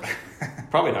Mustang look?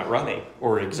 Probably not running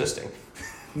or existing.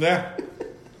 Yeah.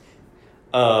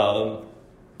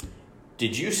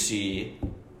 Did you see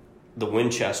the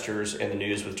Winchesters in the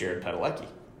news with Jared Padalecki?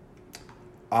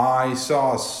 I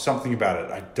saw something about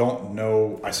it. I don't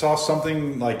know. I saw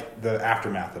something like the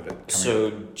aftermath of it.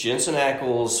 So Jensen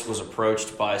Ackles was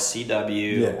approached by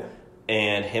CW,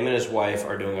 and him and his wife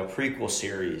are doing a prequel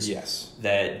series. Yes.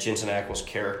 That Jensen Ackles'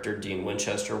 character Dean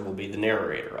Winchester will be the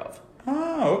narrator of.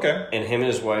 Oh, okay. And him and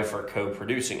his wife are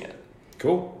co-producing it.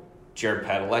 Cool. Jared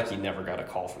Padalecki never got a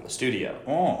call from the studio.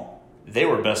 Oh. They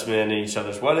were best men in each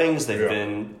other's weddings. They've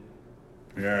been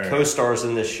co-stars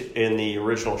in the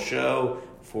original show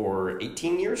for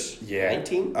 18 years? Yeah.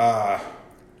 19?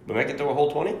 We make it through a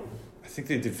whole 20? I think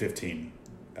they did 15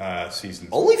 seasons.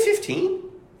 Only 15?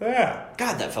 Yeah.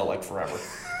 God, that felt like forever.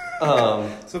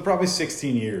 So probably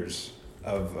 16 years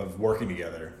of working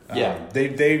together. Yeah.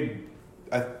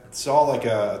 I saw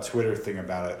a Twitter thing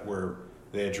about it where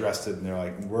they addressed it and they're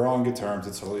like, we're on good terms.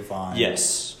 It's totally fine.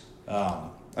 Yes.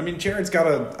 I mean, Jared's got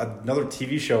another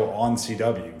TV show on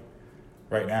CW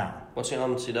right now. What's he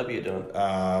on CW doing?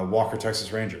 Walker,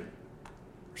 Texas Ranger.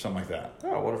 Or something like that.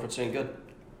 Oh, I wonder if it's any good.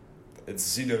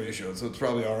 It's a CW show, so it's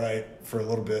probably all right for a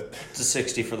little bit. It's a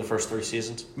 60 for the first 3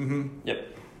 seasons. Mm-hmm.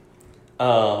 Yep.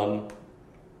 I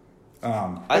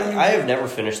have never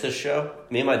finished this show.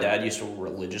 Me and my dad used to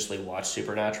religiously watch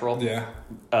Supernatural. Yeah.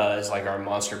 As our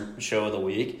monster show of the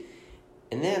week.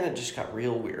 And then it just got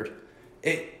real weird.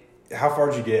 How far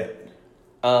did you get?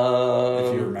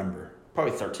 If you remember.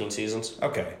 Probably 13 seasons.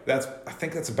 Okay. I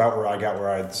think that's about where I got, where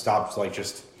I stopped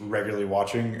just regularly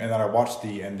watching, and then I watched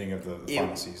the ending of the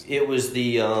final season. It was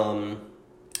the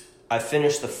I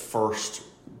finished the first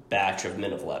batch of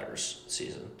Men of Letters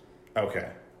season. Okay.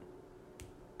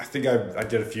 I think I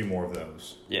did a few more of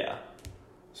those. Yeah.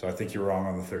 So I think you're wrong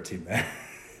on the 13 there.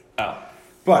 Oh.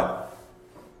 But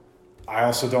I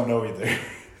also don't know either.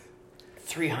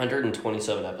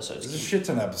 327 episodes. There's a shit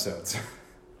ton of episodes.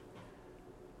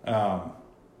 The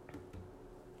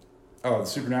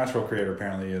Supernatural creator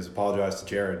apparently has apologized to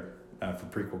Jared for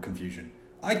prequel confusion.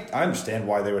 I understand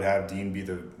why they would have Dean be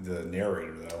the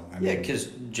narrator, though. Yeah, because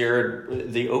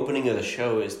Jared, the opening of the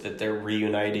show is that they're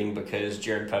reuniting because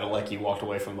Jared Padalecki walked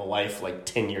away from the life like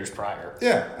 10 years prior.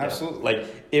 Yeah, absolutely. Yeah. Like,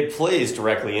 it plays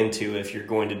directly into, if you're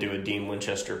going to do a Dean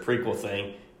Winchester prequel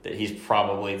thing, that he's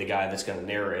probably the guy that's going to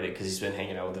narrate it because he's been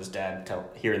hanging out with his dad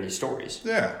hearing these stories.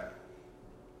 Yeah.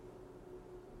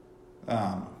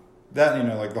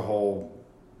 That, like the whole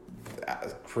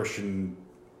Christian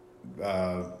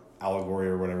allegory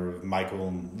or whatever, Michael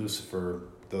and Lucifer,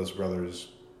 those brothers.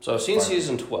 So I've seen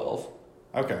season 12.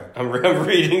 Okay. I'm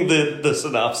reading the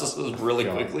synopsis really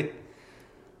quickly.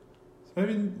 So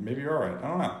maybe you're all right. I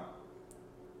don't know.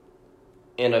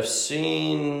 And I've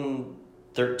seen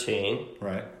 13.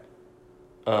 Right.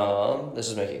 This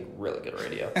is making really good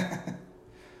radio.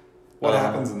 What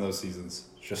happens in those seasons?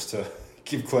 Just to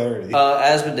give clarity.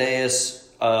 Asmodeus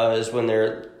is when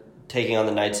they're taking on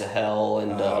the Knights of Hell.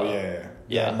 And,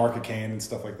 yeah. Mark of Cain and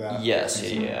stuff like that. Yes,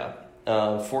 yeah.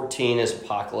 14 is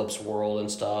Apocalypse World and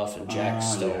stuff, and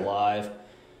Jack's still alive.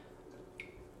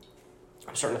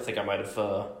 I'm starting to think I might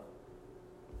have...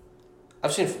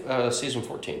 I've seen season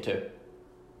 14, too.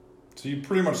 So you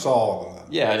pretty much saw all of them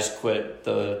then? Yeah, I just quit at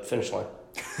the finish line.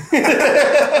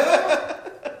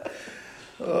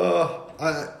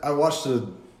 I watched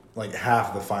half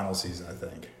of the final season, I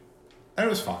think. And it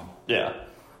was fun. Yeah.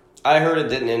 I heard it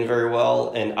didn't end very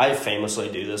well, and I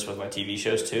famously do this with my TV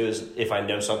shows, too, is if I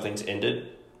know something's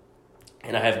ended,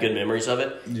 and I have good memories of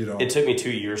it, it took me 2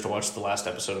 years to watch the last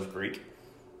episode of Greek.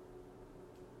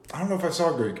 I don't know if I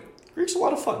saw Greek. Greek's a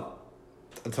lot of fun.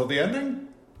 Until the ending?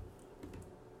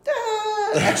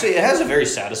 Actually, it has a very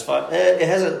satisfying... It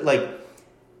has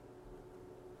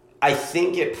I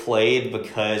think it played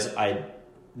because I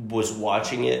was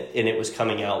watching it, and it was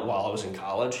coming out while I was in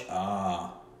college.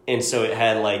 And so it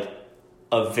had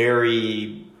a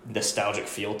very nostalgic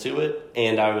feel to it.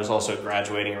 And I was also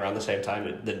graduating around the same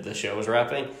time that the show was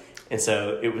wrapping. And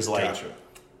so it was Gotcha.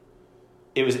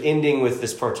 It was ending with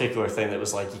this particular thing that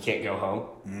was you can't go home.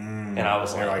 And I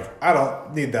was I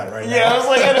don't need that right now. Yeah, I was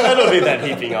I don't need that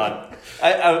heaping on.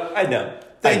 I know.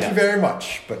 Thank you very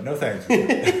much, but no thank you.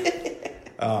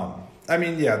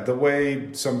 The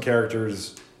way some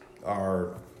characters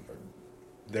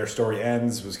their story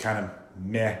ends was kind of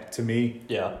meh to me.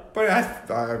 Yeah. But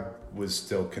I was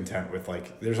still content with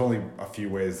there's only a few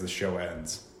ways the show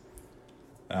ends.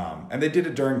 And they did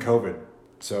it during COVID.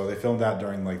 So they filmed that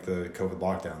during the COVID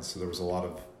lockdown. So there was a lot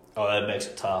of that makes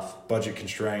it tough. Budget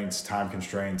constraints, time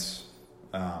constraints.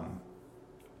 They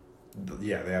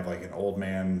have an old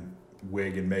man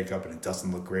wig and makeup and it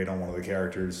doesn't look great on one of the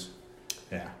characters.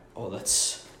 Yeah. Oh,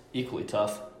 that's equally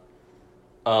tough.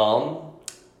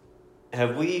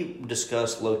 Have we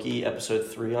discussed Loki episode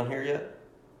 3 on here yet?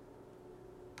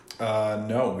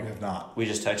 No, we have not. We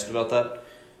just texted about that?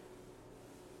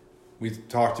 We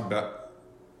talked about...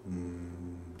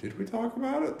 did we talk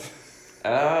about it?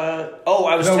 I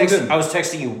was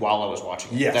texting you while I was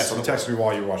watching it. Yes, you texted me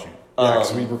while you were watching it. Yeah,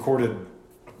 because we recorded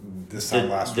this time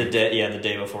last week. The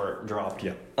day before it dropped.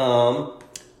 Yeah.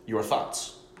 Your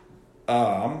thoughts?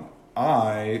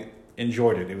 I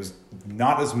enjoyed it. It was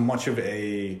not as much of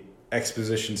a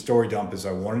exposition story dump as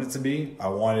I wanted it to be. I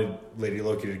wanted Lady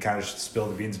Loki to kind of spill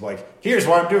the beans of here's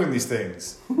why I'm doing these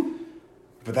things.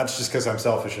 But that's just because I'm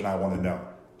selfish and I want to know.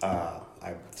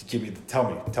 Tell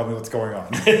me what's going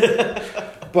on.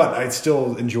 But I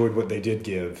still enjoyed what they did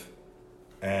give,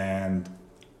 and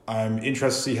I'm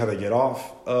interested to see how they get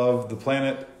off of the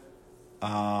planet.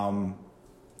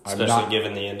 Especially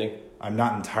given the ending. I'm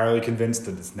not entirely convinced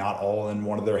that it's not all in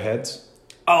one of their heads.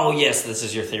 Oh yes, this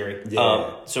is your theory.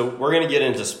 Yeah. So we're gonna get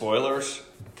into spoilers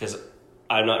because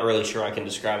I'm not really sure I can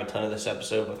describe a ton of this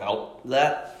episode without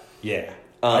that. Yeah.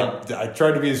 I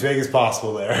tried to be as vague as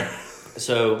possible there.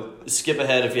 So skip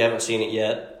ahead if you haven't seen it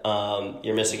yet.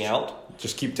 You're missing out.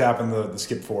 Just keep tapping the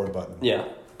skip forward button. Yeah,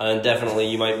 and definitely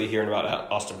you might be hearing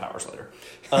about Austin Powers later.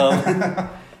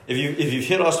 If you've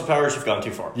hit Austin Powers, you've gone too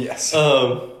far. Yes.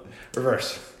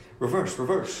 Reverse.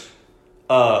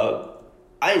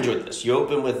 I enjoyed this. You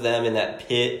open with them in that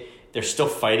pit. They're still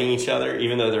fighting each other,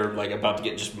 even though they're about to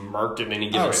get just murked at any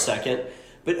given second.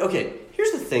 But okay,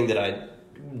 here's the thing that I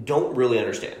don't really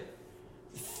understand.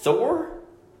 Thor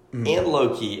and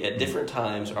Loki at different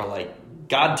times are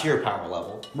god tier power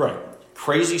level, Right.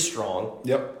 crazy strong,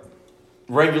 Yep.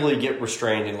 regularly get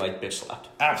restrained and like bitch slapped.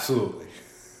 Absolutely.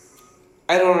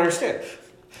 I don't understand.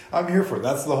 I'm here for it.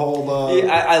 That's the whole.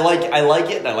 Yeah, I like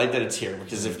it, and I like that it's here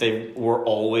because if they were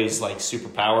always like super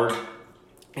powered,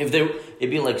 it'd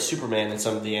be like Superman in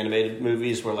some of the animated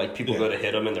movies where like people go to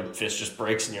hit him and their fist just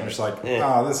breaks and you're It's like,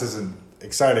 like, this isn't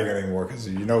exciting anymore because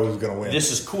you know who's going to win.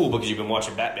 This is cool because you've been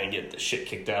watching Batman get the shit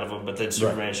kicked out of him, but then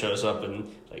Superman shows up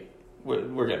and like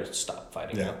we're gonna stop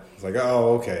fighting now. It's like,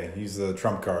 oh, okay, he's the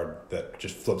trump card that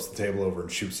just flips the table over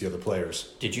and shoots the other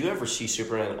players. Did you ever see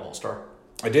Superman All Star?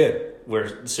 I did.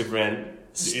 Where Superman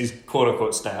quote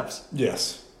unquote snaps?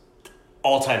 Yes.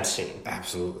 All time scene.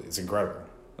 Absolutely. It's incredible.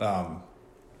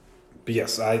 But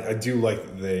yes, I do like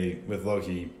that they, with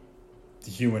Loki,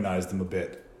 humanized them a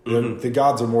bit. The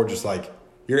gods are more just like,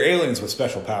 you're aliens with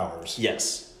special powers.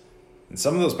 Yes. And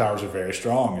some of those powers are very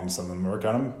strong, and some of them are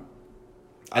kind of,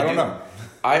 I don't know.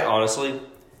 I honestly,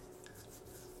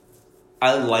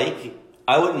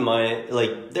 I wouldn't mind,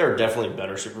 like, there are definitely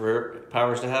better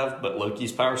superpowers to have, but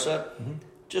Loki's power set,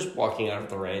 just walking out of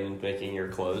the rain and making your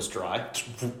clothes dry.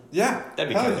 Yeah.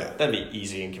 That'd be good. Yeah. That'd be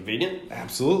easy and convenient.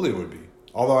 Absolutely would be.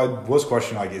 Although I was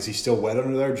questioning, like, is he still wet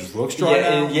under there? Just looks dry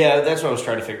now? Yeah, that's what I was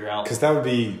trying to figure out. Because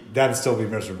that'd still be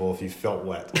miserable if he felt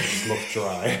wet and just looked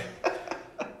dry.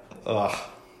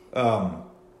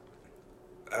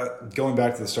 Going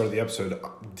back to the start of the episode,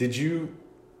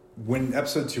 when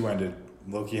episode 2 ended,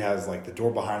 Loki has, like, the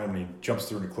door behind him and he jumps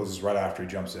through and it closes right after he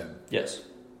jumps in. Yes.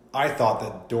 I thought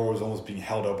that door was almost being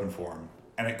held open for him.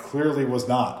 And it clearly was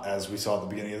not, as we saw at the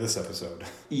beginning of this episode.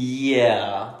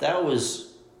 Yeah, that was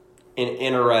an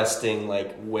interesting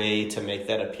way to make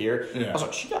that appear. Yeah. Also,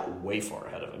 she got way far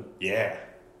ahead of him. Yeah,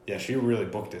 she really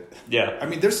booked it. Yeah, I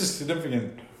mean, there's a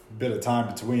significant bit of time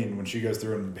between when she goes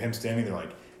through and him standing there,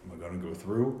 like, "Am I going to go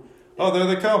through? Oh, there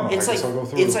they come. I guess I'll go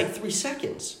through." It's like 3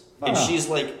 seconds, and she's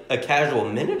like a casual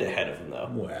minute ahead of him, though.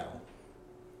 Well,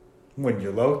 when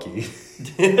you're Loki,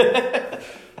 I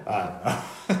don't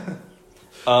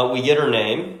know. We get her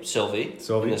name, Sylvie,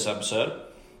 in this episode.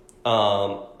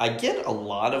 I get a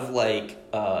lot of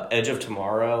Edge of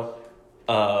Tomorrow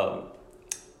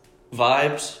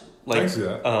vibes, I see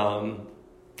that.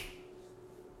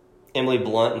 Emily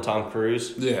Blunt and Tom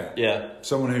Cruise. Yeah.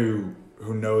 Someone who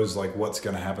knows what's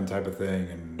going to happen type of thing,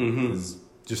 and is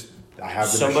just I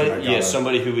have the mission.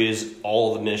 Somebody who is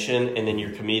all the mission, and then your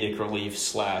comedic relief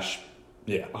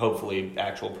 / hopefully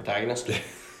actual protagonist.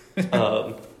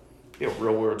 Be a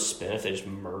real weird spin if they just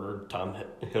murdered Tom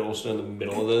Hiddleston in the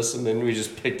middle of this, and then we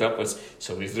just picked up with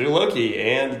Sylvie's through Loki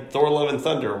and Thor: Love and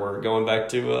Thunder. We're going back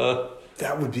to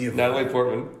that would be a Natalie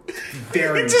Portman.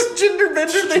 Very just gender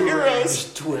bender the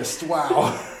heroes twist.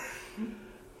 Wow.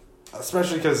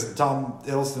 Especially because Tom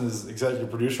Hiddleston is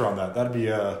executive producer on that. That'd be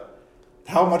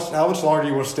how much longer do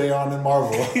you want to stay on in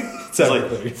Marvel? It's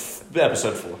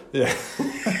episode 4. Yeah.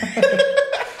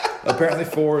 Apparently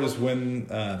 4 is when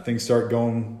things start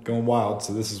going wild,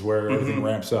 so this is where everything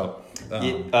ramps up.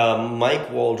 Mike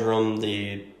Waldron,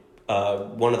 the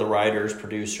one of the writers,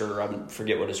 producer, I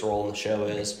forget what his role in the show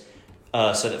is,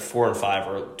 said that 4 and 5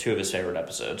 are 2 of his favorite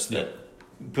episodes.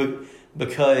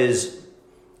 Because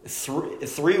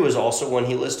 3 was also one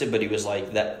he listed, but he was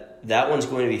like, that one's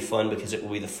going to be fun because it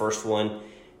will be the first one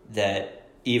that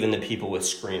even the people with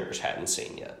screeners hadn't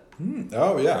seen yet.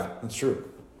 Oh, yeah, that's true.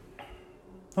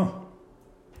 Huh.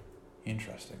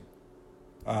 Interesting.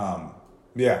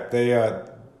 Yeah, they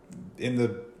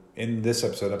in this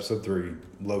episode 3,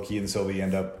 Loki and Sylvie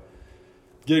end up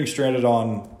getting stranded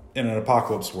in an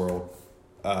apocalypse world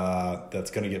that's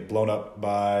going to get blown up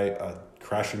by a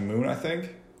crashing moon, I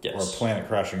think. Yes. Or a planet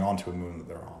crashing onto a moon that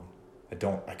they're on.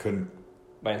 I couldn't.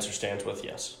 My answer stands with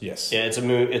yes. Yes. Yeah, it's a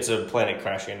moon. It's a planet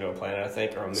crashing into a planet, I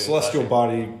think, or a moon. Celestial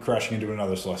body crashing into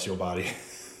another celestial body.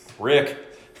 Rick.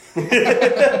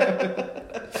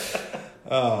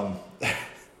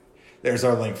 There's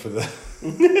our link for the.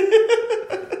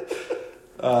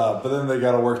 But then they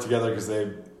got to work together because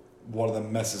one of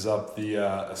them messes up the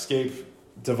escape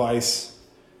device.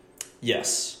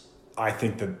 Yes. I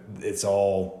think that it's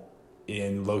all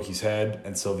in Loki's head,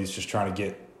 and Sylvie's just trying to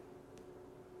get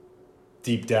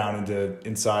deep down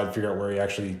inside, figure out where he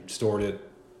actually stored it,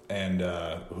 and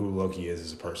who Loki is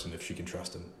as a person, if she can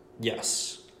trust him.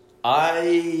 Yes. And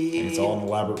it's all an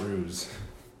elaborate ruse.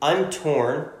 I'm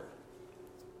torn.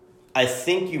 I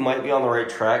think you might be on the right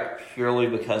track purely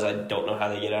because I don't know how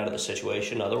they get out of the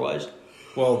situation otherwise.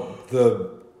 Well,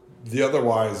 the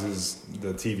otherwise is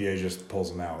the TVA just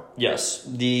pulls them out. Yes.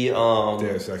 The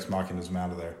Deus Ex Machina is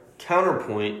out of there.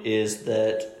 Counterpoint is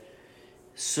that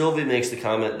Sylvie makes the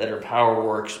comment that her power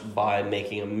works by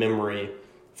making a memory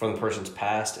from the person's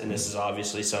past, and this is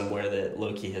obviously somewhere that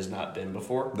Loki has not been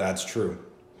before. That's true.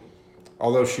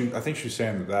 Although I think she's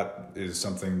saying that is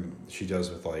something she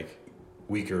does with like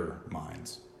weaker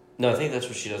minds. No, I think that's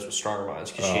what she does with stronger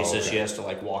minds, because she says she has to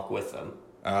like walk with them.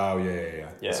 Oh, yeah.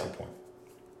 That's a good point.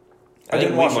 I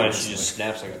think weak mind, she just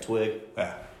snaps like a twig.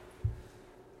 Yeah.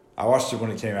 I watched it when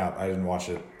it came out. I didn't watch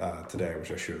it today,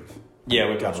 which I should have. Yeah,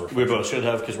 we both should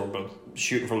have, because we're both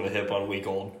shooting from the hip on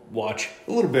week-old watch.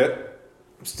 A little bit.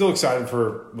 I'm still excited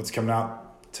for what's coming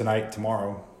out tonight,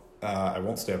 tomorrow. I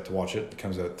won't stay up to watch it. It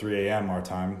comes at 3 a.m. our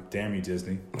time. Damn you,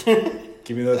 Disney.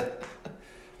 Give me that.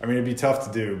 I mean, it'd be tough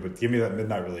to do, but give me that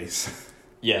midnight release.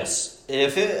 Yes. Even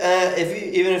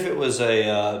if it was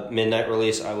a midnight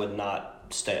release, I would not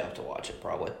stay up to watch it,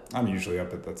 probably. I'm usually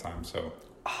up at that time, so.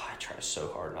 I try so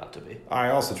hard not to be. I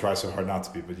also try so hard not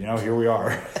to be, but here we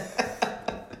are.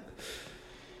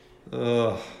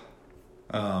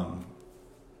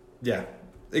 Yeah.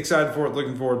 Excited for it,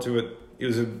 looking forward to it. It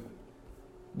was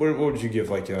what would you give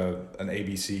like an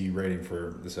ABC rating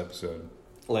for this episode?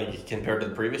 Like compared to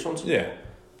the previous ones? Yeah.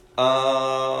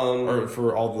 Or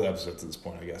for all the episodes at this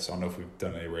point, I guess. I don't know if we've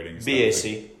done any ratings.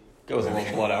 BAC. Go with a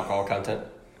little blood alcohol content.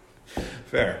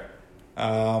 Fair.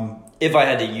 If I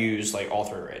had to use like all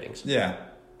three ratings. Yeah.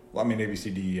 Well, I mean, A, B, C,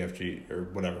 D, E, F, G, or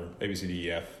whatever. A, B, C, D,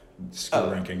 E, F. School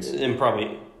rankings. And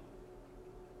probably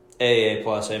A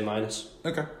plus, A minus.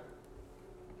 Okay.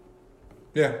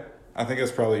 Yeah. I think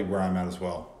that's probably where I'm at as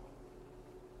well.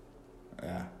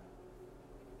 Yeah.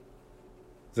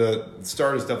 The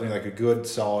start is definitely like a good,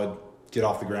 solid, get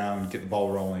off the ground, get the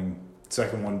ball rolling.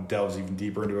 Second one delves even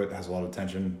deeper into it, has a lot of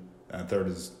tension. And third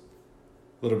is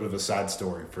a little bit of a side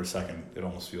story for a second, it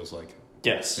almost feels like.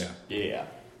 Yes. Yeah.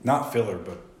 Not filler,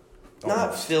 but almost.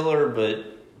 Not filler,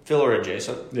 but filler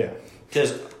adjacent. Yeah.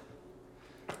 Because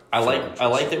I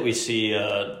like that we see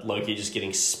Loki just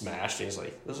getting smashed, and he's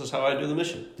like, "This is how I do the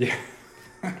mission." Yeah.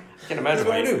 Can't imagine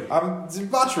what do I do? I'm the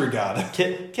debauchery god.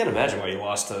 Can't imagine why you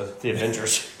lost to the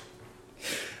Avengers.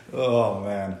 Oh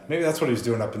man, maybe that's what he was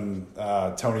doing up in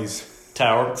Tony's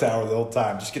tower the whole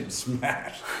time, just getting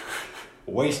smashed,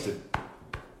 wasted.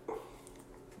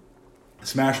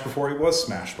 Smashed before he was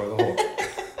smashed by the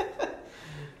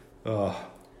Hulk.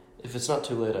 If it's not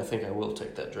too late, I think I will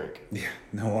take that drink. Yeah,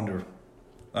 no wonder.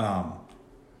 Yeah,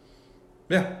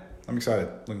 I'm excited.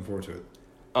 Looking forward to it.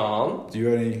 Do you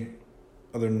have any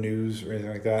other news or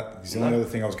anything like that? Because the only other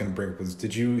thing I was going to bring up was,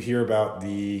 did you hear about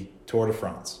the Tour de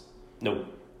France? Nope.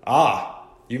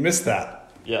 You missed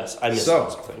that. Yes, I missed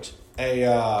those things.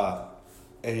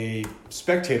 A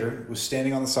spectator was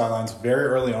standing on the sidelines very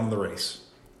early on in the race,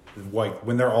 like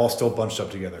when they're all still bunched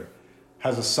up together,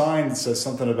 has a sign that says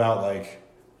something about like,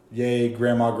 "Yay,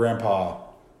 Grandma, Grandpa,"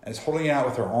 and is holding it out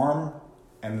with her arm,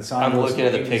 and the sign. I'm looking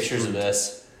at the pictures of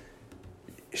this.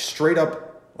 Straight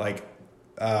up, like,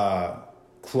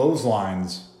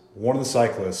 clotheslines one of the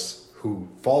cyclists who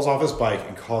falls off his bike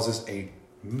and causes a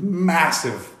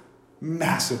massive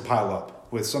pileup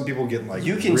with some people getting like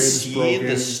you can ribs see broken.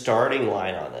 The starting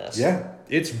line on this. Yeah,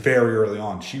 it's very early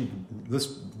on.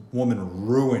 This woman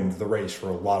ruined the race for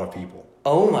a lot of people.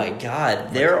 Oh my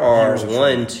God! There are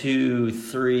 1, 2,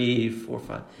 3, 4,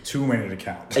 5. Too many to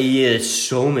count. Yeah,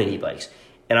 so many bikes,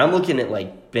 and I'm looking at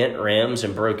like bent rims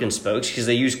and broken spokes because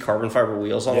they use carbon fiber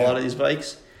wheels on a lot of these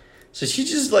bikes. So she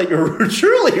just like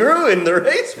truly ruined the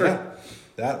race for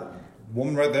that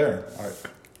woman right there. All right.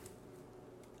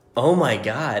 Oh my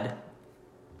God.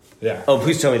 Yeah. Oh,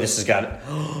 please tell me this has got it.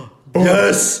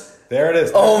 Yes. There it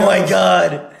is. Oh my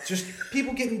God. Just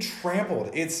people getting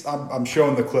trampled. I'm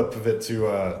showing the clip of it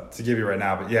to give you right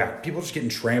now, but yeah, people just getting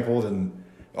trampled, and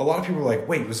a lot of people are like,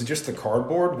 "Wait, was it just the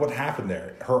cardboard? What happened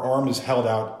there?" Her arm is held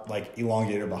out like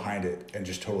elongated behind it, and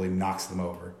just totally knocks them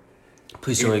over.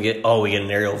 Please tell me we get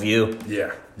an aerial view.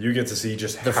 Yeah, you get to see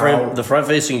just the front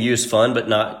facing view is fun, but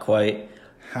not quite.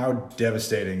 How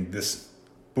devastating this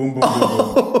boom boom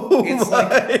boom boom. It's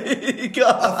my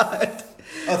God.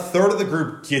 A third of the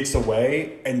group gets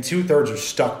away, and 2/3 are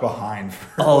stuck behind.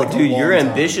 Dude, you're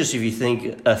ambitious if you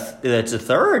think that's a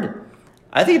third.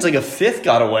 I think it's like a fifth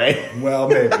got away. Well,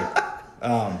 maybe.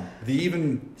 The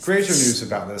even crazier news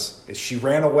about this is she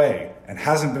ran away and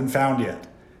hasn't been found yet.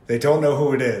 They don't know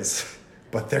who it is,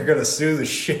 but they're going to sue the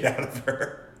shit out of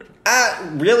her.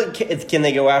 Really? Can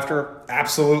they go after her?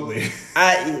 Absolutely.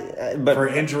 But for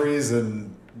injuries,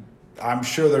 and I'm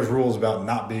sure there's rules about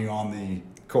not being on the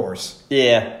course.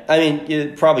 Yeah. I mean,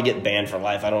 you'd probably get banned for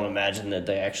life. I don't imagine that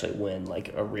they actually win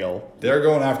like a real... They're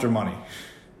going after money.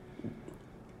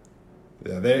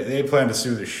 Yeah, they plan to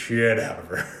sue the shit out of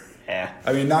her. Yeah.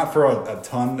 I mean, not for a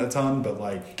ton, but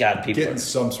like God, people getting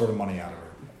some sort of money out of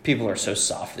her. People are so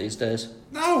soft these days.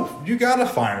 No, you gotta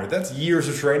fine her. That's years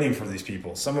of training for these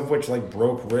people. Some of which like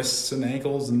broke wrists and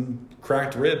ankles and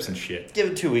cracked ribs and shit.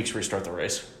 Give it 2 weeks, restart the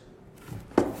race.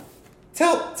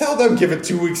 Tell them give it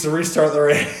 2 weeks to restart the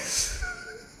race.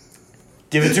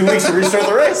 Give it 2 weeks to restart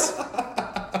the race.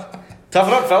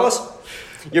 Toughen up, fellas.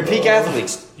 You're peak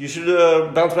athletes. You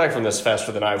should bounce back from this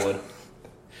faster than I would.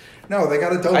 No, they got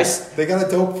to dope. They got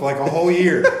to dope for like a whole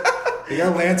year. They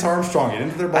got Lance Armstrong it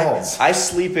into their balls. I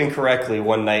sleep incorrectly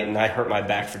one night and I hurt my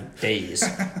back for days.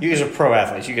 You guys are pro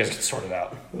athletes. You guys can sort it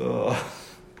out.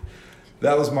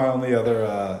 That was my only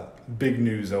other big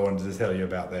news I wanted to tell you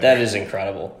about there. That is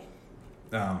incredible.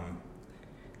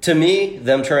 To me,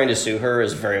 them trying to sue her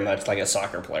is very much like a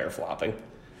soccer player flopping.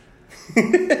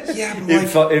 Yeah,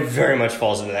 but it very much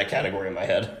falls into that category in my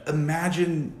head.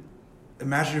 Imagine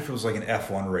if it was like an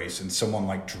F1 race and someone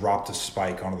like dropped a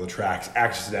spike onto the tracks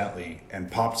accidentally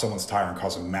and popped someone's tire and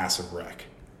caused a massive wreck.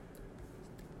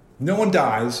 No one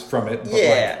dies from it, but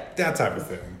like that type of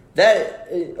thing. That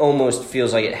almost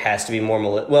feels like it has to be more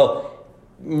well,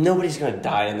 nobody's going to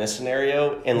die in this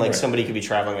scenario, and like somebody could be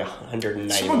traveling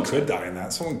 190 Someone could die in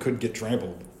that. Someone could get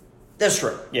trampled. That's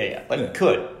true. Yeah.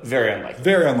 Could. Very unlikely.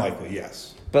 Very unlikely,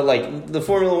 yes. But like the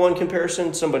Formula One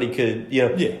comparison, somebody could,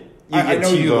 Yeah. I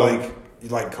know you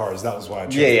like cars. That was why I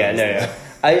chose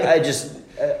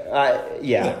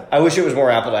Yeah. I wish it was more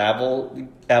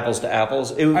apples to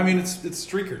apples. I mean, it's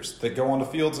streakers that go onto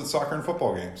fields at soccer and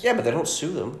football games. Yeah, but they don't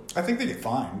sue them. I think they get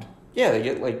fined. Yeah, they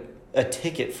get like a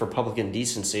ticket for public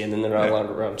indecency, and then they're not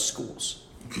allowed around schools.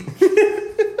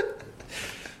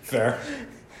 Fair.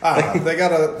 They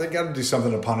gotta do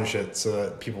something to punish it so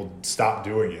that people stop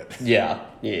doing it. Yeah.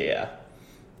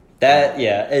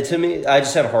 To me, I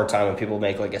just have a hard time when people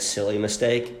make like a silly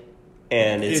mistake,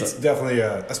 and it's definitely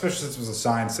especially since it was a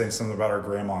sign saying something about our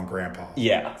grandma and grandpa.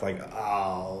 Yeah, it's like,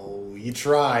 oh, you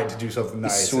tried to do something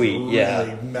nice, sweet,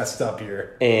 really messed up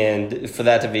here, and for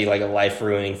that to be like a life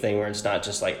ruining thing where it's not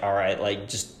just like, all right, like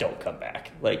just don't come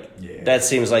back. Like that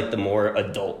seems like the more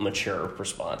adult, mature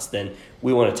response than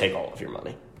we want to take all of your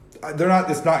money. They're not.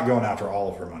 It's not going after all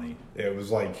of her money. It was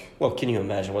like, well, can you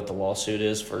imagine what the lawsuit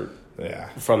is from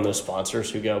those sponsors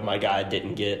who go, my guy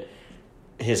didn't get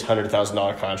his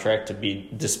 $100,000 contract to be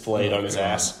displayed on his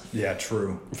ass. Yeah,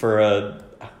 true. For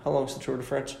how long is the Tour de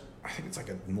France? I think it's like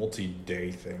a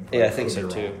multi-day thing. Yeah, I think so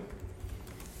too.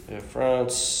 Yeah,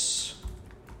 France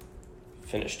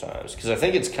finish times, because I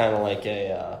think it's kind of like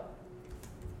a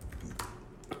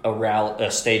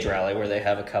stage rally where they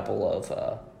have a couple of.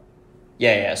 So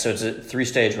it's a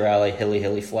 3-stage rally,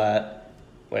 hilly, flat.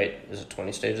 Wait, is it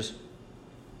 20 stages?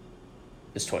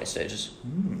 It's 20 stages.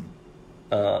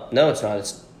 No, it's not.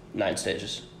 It's 9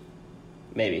 stages.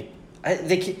 Maybe.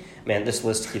 This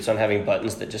list keeps on having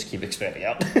buttons that just keep expanding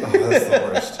out. Oh, that's the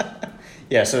worst.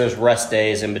 Yeah, so there's rest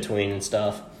days in between and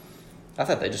stuff. I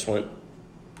thought they just went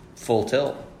full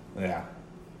tilt. Yeah.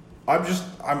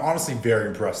 I'm honestly very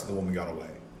impressed that the woman got away.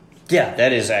 Yeah,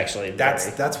 that is actually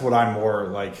That's what I'm more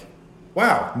like,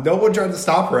 wow, no one tried to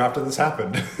stop her after this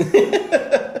happened.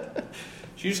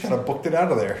 She just kind of booked it out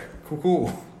of there.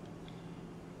 Cool.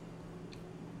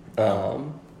 Yeah,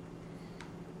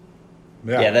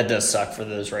 that does suck for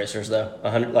those racers though.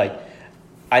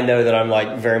 I know that I'm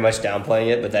like very much downplaying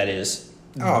it, but that is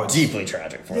deeply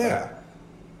tragic for them. Yeah.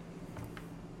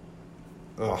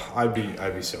 Oh, I'd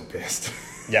be so pissed.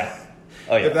 Yeah.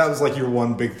 Oh yeah. If that was like your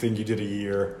one big thing you did a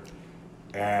year,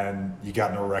 and you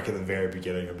got in a wreck at the very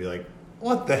beginning, I'd be like,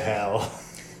 what the hell?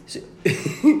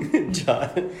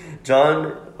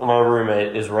 John, my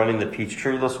roommate, is running the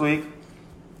Peachtree this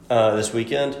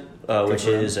weekend, which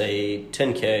is a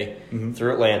 10K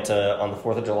through Atlanta on the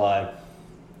 4th of July.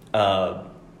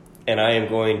 And I am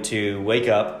going to wake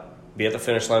up, be at the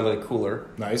finish line with a cooler.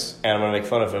 Nice. And I'm going to make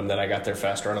fun of him that I got there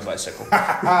faster on a bicycle.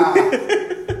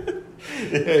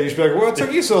 Yeah, you should be like, what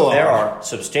took you so long? There are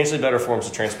substantially better forms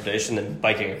of transportation than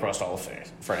biking across all of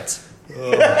France.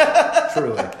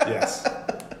 Truly, yes.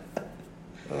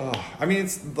 I mean,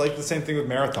 it's like the same thing with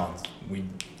marathons. We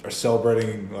are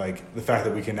celebrating like the fact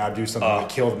that we can now do something that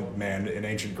killed man in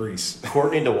ancient Greece.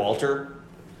 Courtney Dauwalter,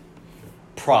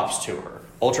 props to her.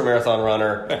 Ultramarathon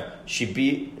runner. Yeah. She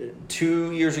beat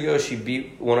 2 years ago. She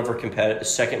beat one of her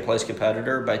second place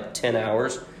competitor by 10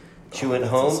 hours. She went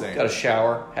home, got a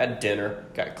shower, had dinner,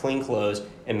 got clean clothes,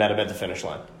 and met him at the finish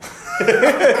line.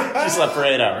 She slept for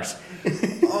 8 hours.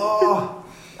 Oh,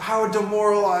 how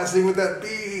demoralizing would that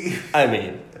be? I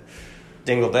mean,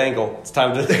 dingle dangle. It's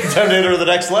time to enter the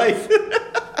next life.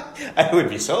 I would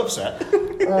be so upset.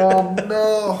 Oh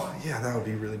no! Yeah, that would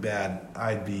be really bad.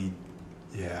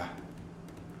 Yeah.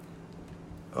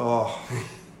 Oh,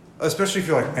 Especially if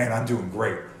you're like, man, I'm doing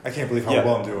great. I can't believe how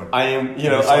well I'm doing. I am,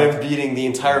 I am beating the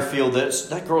entire field.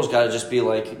 That girl's got to just be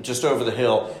like just over the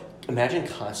hill. Imagine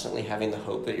constantly having the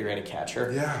hope that you're going to catch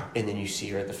her. Yeah. And then you see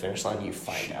her at the finish line and you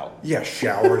find out. Yeah,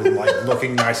 showered and like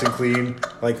looking nice and clean.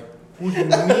 Like, what do you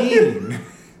mean?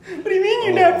 What do you mean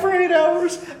you napped for 8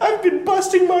 hours? I've been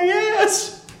busting my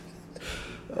ass.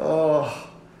 Oh.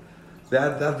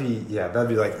 That'd be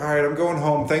like, all right, I'm going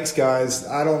home. Thanks, guys.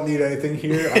 I don't need anything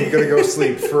here. I'm going to go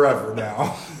sleep forever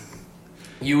now.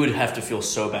 You would have to feel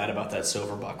so bad about that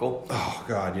silver buckle. Oh,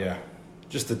 God, yeah.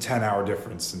 Just the 10-hour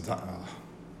difference in time.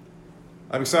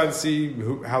 I'm excited to see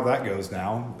how that goes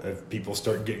now. If people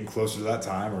start getting closer to that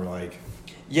time or like...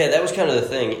 Yeah, that was kind of the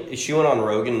thing. She went on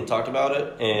Rogan and talked about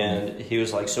it, and he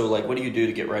was like, so, like, what do you do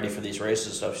to get ready for these races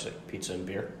and stuff? She's like, pizza and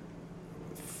beer.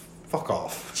 Fuck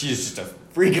off. She's just a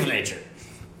freak of nature.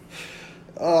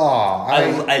 Oh,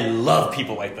 I love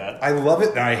people like that. I love it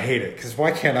and I hate it, because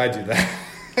why can't I do that?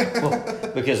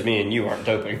 Well, because me and you aren't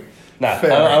doping. Nah, I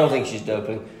Fair. don't think she's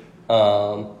doping.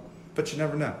 But you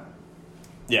never know.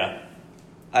 Yeah.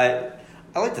 I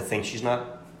like to think she's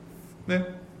not. Yeah,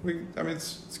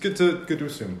 it's good to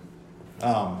assume. You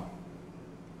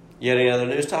had any other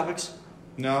news topics?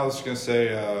 No, I was just going to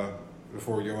say,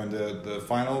 before we go into the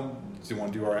final, do you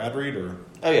want to do our ad read or?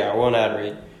 Oh yeah, our one ad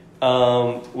read.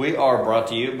 We are brought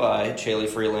to you by Chaley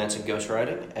Freelance and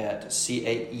Ghostwriting at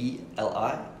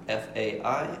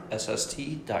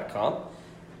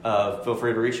CAELIFAISST.com. Feel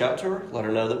free to reach out to her. Let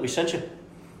her know that we sent you.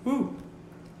 Woo!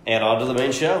 And on to the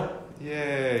main show.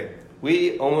 Yay!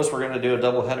 We almost were going to do a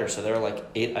double header, so there are like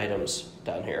 8 items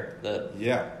down here.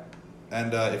 Yeah.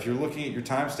 And if you're looking at your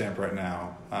timestamp right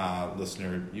now,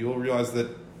 listener, you will realize that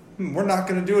we're not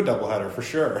going to do a doubleheader for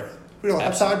sure. We don't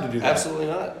have time to do that. Absolutely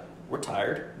not. We're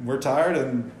tired. We're tired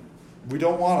and we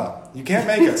don't want to. You can't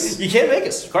make us. You can't make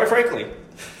us, quite frankly.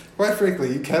 Quite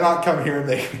frankly, you cannot come here and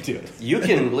make me do it. You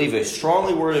can leave a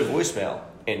strongly worded voicemail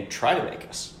and try to make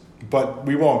us. But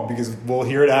we won't, because we'll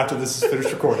hear it after this is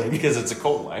finished recording. Because it's a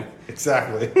cold line.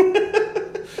 Exactly.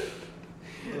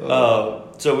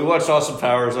 So we watched Austin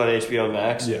Powers on HBO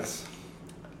Max. Yes.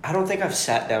 I don't think I've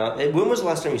sat down. When was the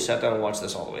last time you sat down and watched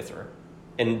this all the way through?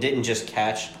 And didn't just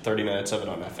catch 30 minutes of it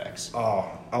on FX? Oh,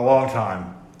 a long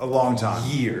time. A long time.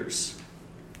 Years.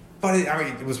 But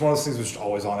it was one of those things which was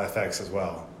always on FX as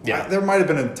well. Yeah. There might have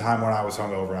been a time when I was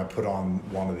hungover and I put on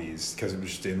one of these because it was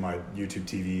just in my YouTube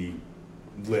TV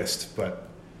list. But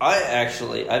I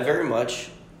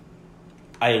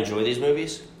enjoy these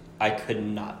movies. I could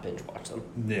not binge watch them.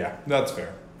 yeah, that's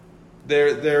fair.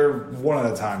 They're one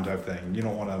at a time type thing. You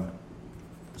don't want to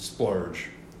splurge.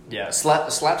 Yeah,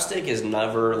 slapstick is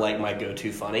never like my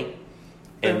go-to funny,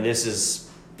 and this is.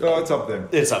 Oh, it's up there.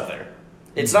 It's up there.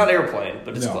 It's not Airplane,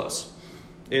 but it's No. close.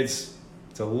 It's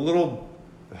a little.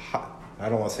 I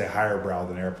don't want to say higher brow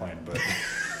than Airplane, but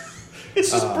It's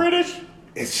just British.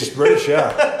 it's just British.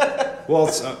 Yeah. Well,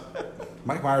 it's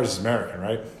Mike Myers is American,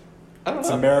 right? I don't It's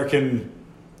know. American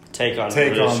Take on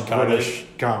British comedy.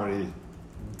 comedy,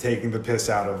 taking the piss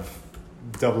out of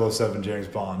 007 James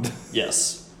Bond.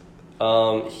 Yes.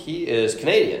 He is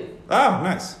Canadian. Oh,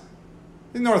 nice.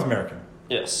 He's North American.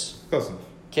 Yes. Close enough.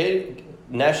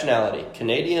 Nationality: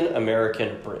 Canadian,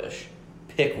 American, British.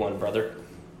 Pick one, brother.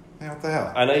 Yeah, what the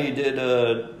hell? I know you did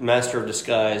Master of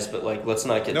Disguise, but like, let's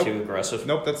not get Nope. too aggressive.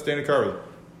 Nope, that's Dana Carvey.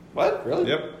 What? Really?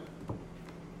 Yep.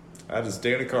 That is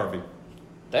Dana Carvey.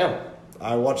 Damn.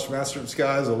 I watched Master of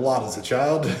Disguise a lot as a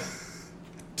child.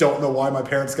 Don't know why my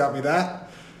parents got me that.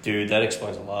 Dude, that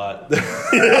explains a lot.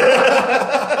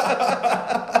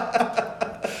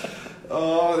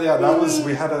 Oh, yeah, that was,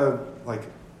 we had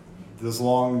those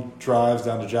long drives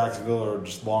down to Jacksonville or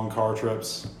just long car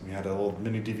trips. We had a little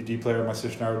mini DVD player my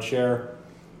sister and I would share.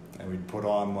 And we'd put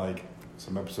on like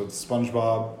some episodes of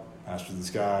SpongeBob, Master of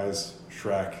Disguise,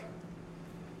 Shrek.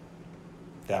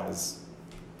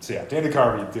 So yeah, Dana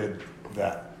Carvey did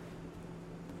that.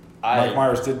 Mike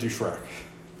Myers did do Shrek.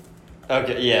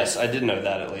 Okay, yes, I did know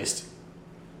that at least.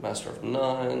 Master of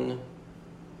None.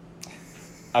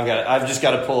 I've just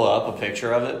got to pull up a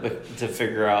picture of it to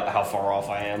figure out how far off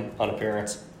I am on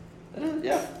appearance.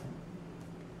 Yeah,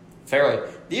 fairly.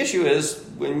 The issue is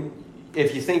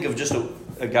if you think of just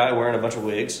a guy wearing a bunch of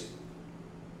wigs,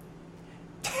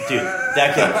 dude,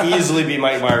 that can easily be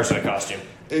Mike Myers in a costume.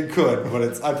 It could,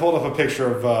 but I pulled up a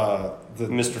picture of the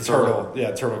Mr. Turtle.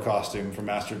 Yeah, Turtle costume from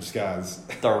Master of Disguise.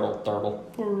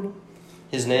 Turtle.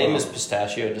 His name is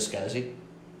Pistachio Disguise.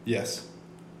 Yes.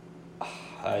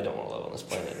 I don't want to live on this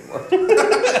planet anymore.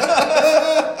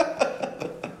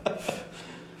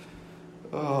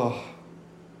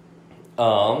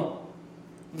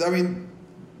 I mean,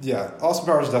 yeah, Austin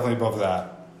Powers is definitely above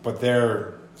that, but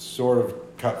they're sort of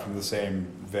cut from the same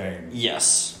vein.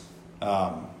 Yes.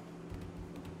 A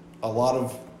lot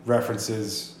of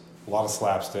references, a lot of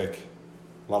slapstick,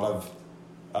 a lot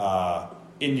of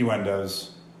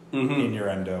innuendos,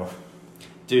 innuendo.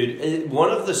 Dude,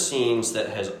 one of the scenes that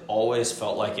has always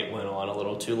felt like it went on a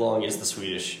little too long is the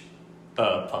Swedish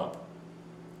pump.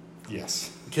 Yes.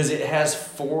 Because it has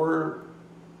 4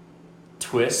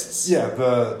 twists. Yeah,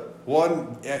 the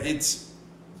one, it's,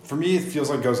 for me, it feels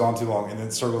like it goes on too long and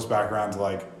then circles back around to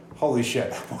like, holy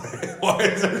shit, why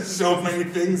is there so many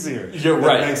things here? You're that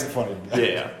right. Makes it funny.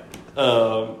 Yeah.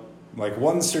 Like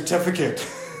one certificate.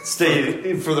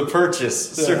 Stay for the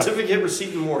purchase. Yeah. Certificate,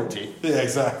 receipt, and warranty. Yeah,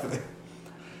 exactly.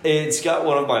 It's got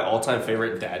one of my all-time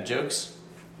favorite dad jokes.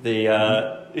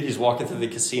 He's walking through the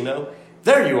casino.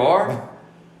 There you are.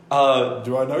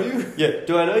 Do I know you? Yeah.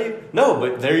 Do I know you? No,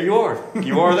 but there you are.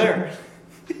 You are there.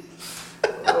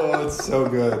 Oh, it's so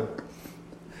good.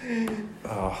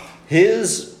 Oh.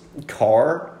 His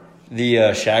car, the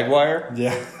Shagwire,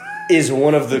 Yeah. is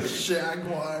one of the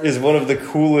Jaguar.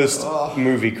 coolest Oh.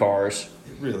 movie cars.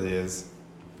 It really is.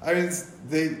 I mean,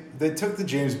 they took the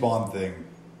James Bond thing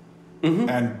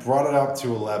and brought it up to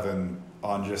 11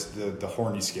 on just the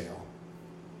horny scale.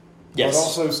 Yes. But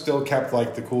also still kept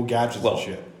like the cool gadgets Well, and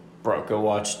shit. Bro, go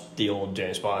watch the old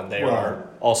James Bond. They Well- are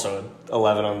also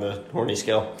 11 on the horny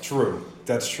scale. True.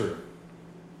 That's true.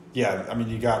 Yeah, I mean,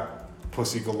 you got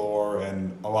pussy galore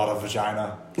and a lot of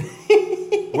vagina.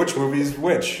 Which movie's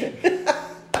which?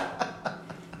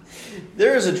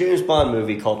 There is a James Bond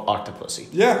movie called Octopussy.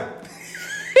 Yeah.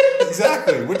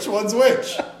 Exactly. Which one's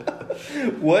which?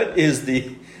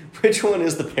 Which one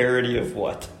is the parody of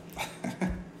what?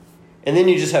 And then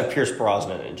you just have Pierce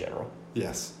Brosnan in general.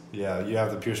 Yes. Yeah, you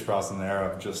have the Pierce Brosnan era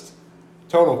of just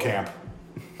total camp.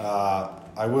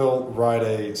 I will ride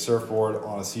a surfboard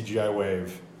on a CGI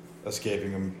wave,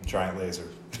 escaping a giant laser.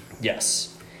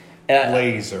 Yes.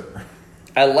 Laser.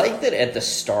 I like that at the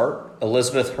start,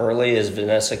 Elizabeth Hurley as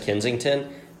Vanessa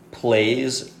Kensington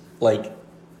plays like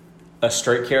a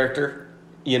straight character.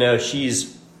 You know,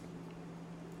 she's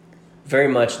very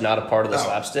much not a part of the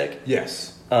slapstick.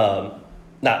 Yes. Not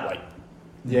like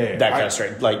Yeah. that kind of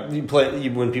straight. Like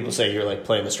when people say you're like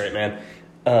playing the straight man,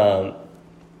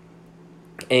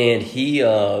 and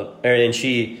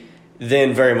she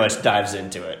then very much dives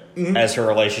into it as her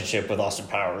relationship with Austin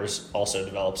Powers also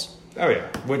develops. Oh yeah,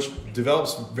 which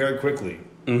develops very quickly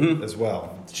as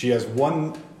well. She has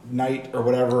one night or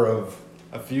whatever of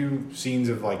a few scenes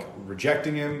of like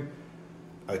rejecting him.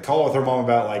 A call with her mom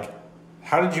about like,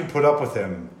 how did you put up with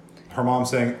him? Her mom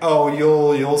saying, "Oh,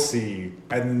 you'll see,"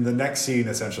 and the next scene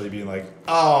essentially being like,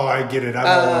 "Oh, I get it. I'm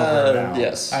all over now.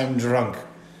 Yes. I'm drunk."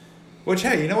 Which,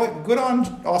 hey, you know what? Good on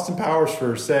Austin Powers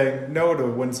for saying no to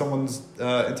when someone's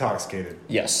intoxicated.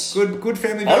 Yes. Good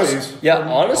family values. Yeah, from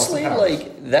honestly, Austin Powers.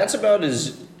 like that's about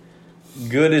as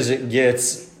good as it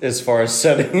gets as far as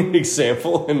setting an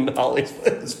example in Hollywood.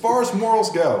 As far as morals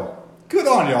go, good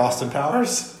on you, Austin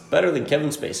Powers. Better than Kevin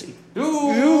Spacey.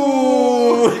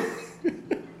 Ooh.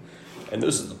 And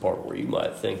this is the part where you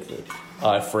might think that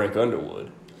I, Frank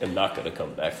Underwood, am not going to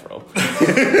come back from.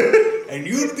 And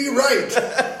you'd be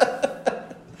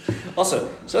right.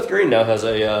 Also, Seth Green now has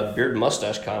a beard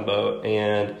mustache combo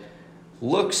and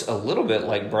looks a little bit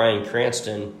like Bryan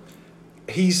Cranston.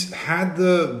 He's had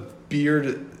the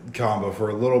beard combo for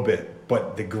a little bit,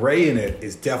 but the gray in it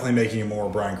is definitely making him more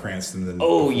Bryan Cranston than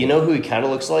Oh, before. you know who he kind of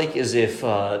looks like? Is if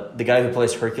the guy who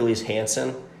plays Hercules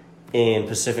Hansen in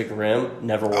Pacific Rim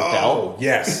never worked out.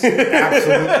 Yes.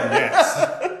 Absolutely, yes.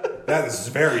 That is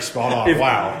very spot on.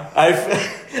 Wow. I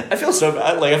feel so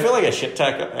bad. Like, I feel like I shit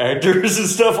talk actors and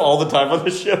stuff all the time on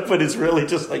the show, but it's really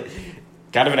just like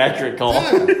kind of an accurate call.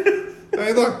 Yeah.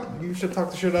 Hey, look, you should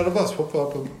talk the shit out of us. We'll put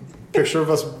up a picture of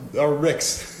us, our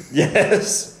Ricks.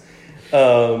 Yes.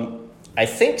 I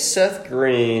think Seth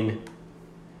Green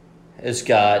has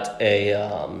got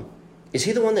a. Is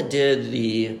he the one that did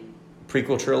the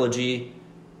prequel trilogy?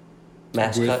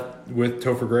 Mass Cut? With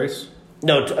Topher Grace?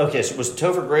 No, okay, so was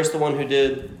Topher Grace the one who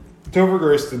did. Topher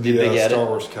Grace did the Big Edit? Star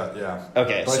Wars cut, yeah.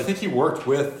 Okay, But so I think he worked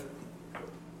with...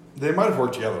 They might have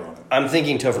worked together on it. I'm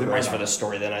thinking Topher They Grace might for not. this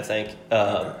story then, I think.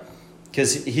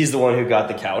 Because he's the one who got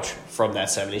the couch from that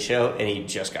 70s show, and he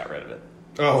just got rid of it.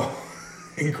 Oh,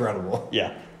 incredible.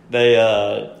 Yeah. They,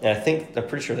 and I'm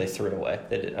pretty sure they threw it away.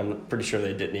 I'm pretty sure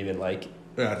they didn't even, like...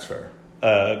 Yeah, that's fair.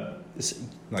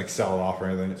 Like sell it off or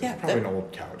anything. Yeah, It's probably an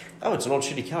old couch. Oh, it's an old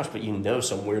shitty couch, but you know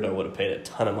some weirdo would have paid a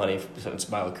ton of money since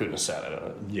Mila Kunis sat at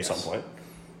it Yes. at some point.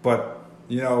 But,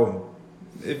 you know,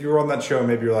 if you were on that show,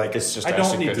 maybe you're like, It's just I don't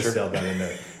Ashton need to Kutcher. sell that in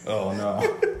there. Oh, no.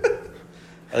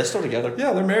 Are they still together?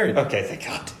 Yeah, they're married. Okay, thank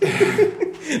God.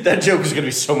 That joke was going to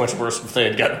be so much worse if they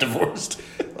had gotten divorced.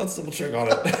 Let's double check on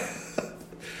it.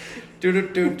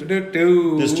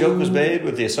 Do. This joke was made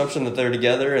with the assumption that they're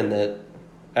together and that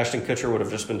Ashton Kutcher would have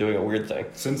just been doing a weird thing.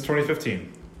 Since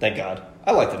 2015. Thank God.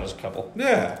 I like them as a couple.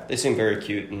 Yeah. They seem very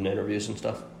cute in interviews and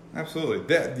stuff. Absolutely.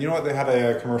 You know what? They had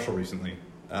a commercial recently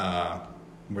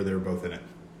where they were both in it.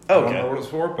 Okay. I don't know what it was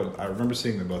for, but I remember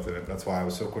seeing them both in it. That's why I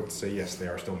was so quick to say, yes, they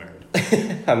are still married.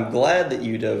 I'm glad that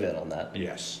you dove in on that.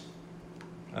 Yes.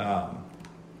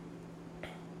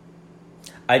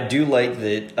 I do like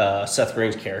that Seth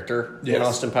Green's character in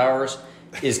Austin Powers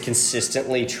is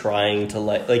consistently trying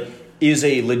to is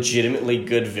a legitimately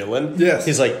good villain. Yes.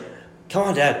 He's like, come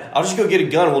on, Dad, I'll just go get a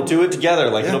gun. We'll do it together.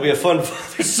 It'll be a fun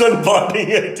father-son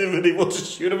bonding activity. We'll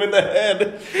just shoot him in the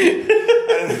head.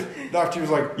 And Doctor was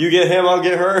like, you get him, I'll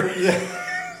get her. Yeah.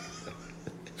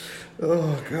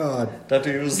 Oh God.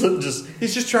 Doctor was just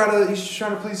he's just trying to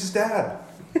please his dad.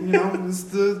 You know, it's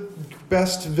the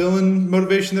best villain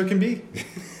motivation there can be.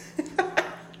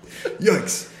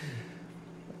 Yikes.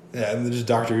 Yeah, and then just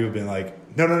Dr. Evil being like,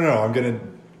 no, I'm going to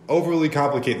overly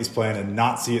complicate this plan and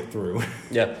not see it through.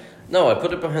 Yeah. No, I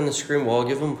put it behind the screen wall,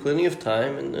 give him plenty of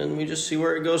time, and then we just see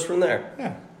where it goes from there.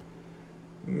 Yeah.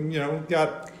 You know,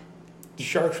 got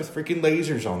sharks with freaking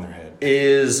lasers on their head.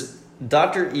 Is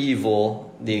Dr.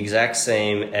 Evil the exact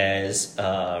same as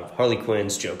Harley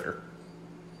Quinn's Joker?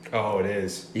 Oh, it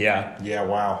is. Yeah. Yeah,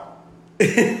 wow.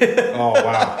 Oh,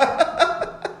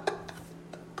 wow.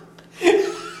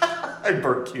 I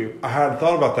burnt you. I hadn't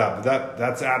thought about that, but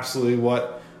that's absolutely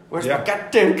what... Where's my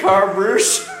goddamn car,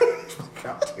 Bruce?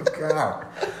 Goddamn car.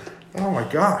 Oh my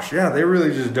gosh, yeah, they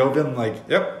really just dove in like,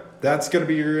 yep, that's going to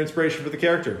be your inspiration for the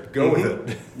character. Go with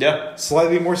it. Yeah.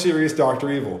 Slightly more serious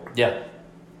Dr. Evil. Yeah.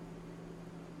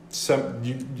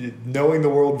 Knowing the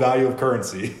world value of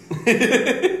currency.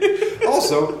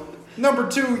 Also, number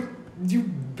 2, you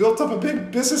built up a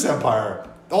big business empire.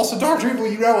 Also, Dr. Evil,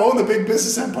 you now own the big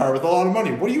business empire with a lot of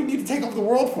money. What do you need to take over the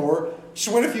world for? Just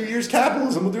wait a few years,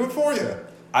 capitalism will do it for you.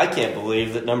 I can't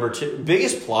believe that number 2...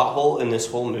 Biggest plot hole in this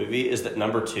whole movie is that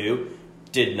number 2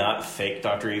 did not fake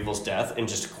Dr. Evil's death and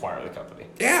just acquire the company.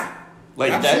 Yeah.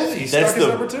 Absolutely. That's the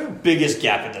number 2. Biggest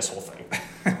gap in this whole thing.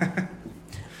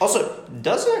 Also,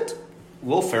 doesn't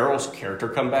Will Ferrell's character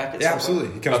come back at some absolutely.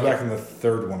 point? He comes back in the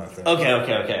third one, I think.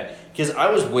 Okay. Because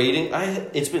I was waiting.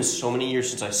 It's been so many years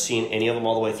since I've seen any of them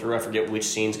all the way through. I forget which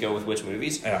scenes go with which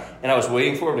movies. Yeah. And I was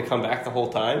waiting for him to come back the whole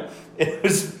time. It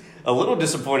was a little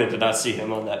disappointed to not see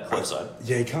him on that cliffside.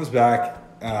 Yeah, he comes back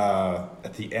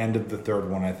at the end of the third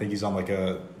one. I think he's on on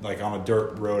a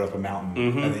dirt road up a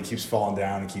mountain, and he keeps falling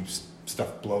down and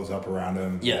stuff blows up around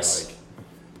him. Yes.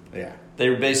 Yeah.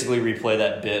 They basically replay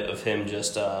that bit of him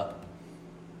just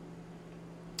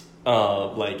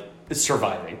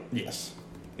surviving. Yes.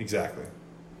 Exactly.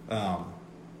 As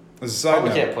a side Probably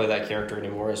note, can't play that character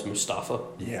anymore as Mustafa.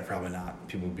 yeah, probably not.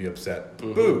 People would be upset.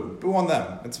 Boo on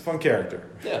them. It's a fun character.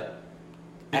 Yeah.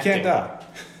 You can't die.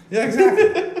 Yeah,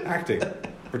 exactly. Acting.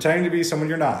 Pretending to be someone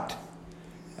you're not.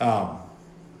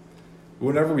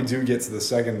 Whenever we do get to the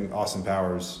second Austin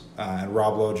Powers, and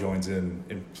Rob Lowe joins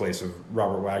in place of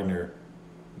Robert Wagner,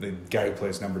 the guy who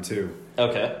plays number 2.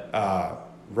 Okay.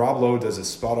 Rob Lowe does a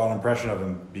spot-on impression of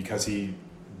him because he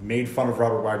made fun of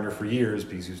Robert Wagner for years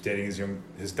because he was dating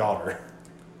his daughter.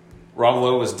 Rob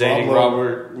Lowe was dating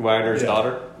Robert Wagner's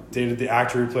daughter? Dated the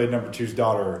actor who played number 2's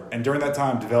daughter. And during that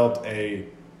time developed a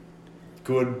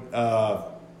good...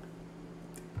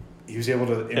 he was able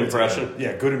to... Impression?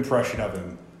 Yeah, good impression of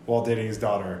him while dating his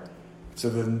daughter. So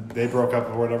then they broke up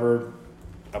or whatever,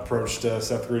 approached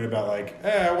Seth Green about like,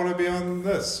 hey, I want to be on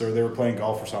this. Or they were playing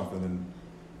golf or something. And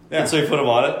And so he put him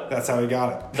on it? That's how he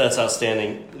got it. That's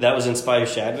outstanding. That was in Spy Who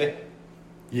Shagged Me?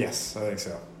 Yes, I think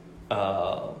so.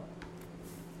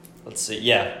 Let's see.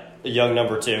 Yeah, a young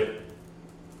number 2.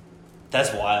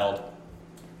 That's wild.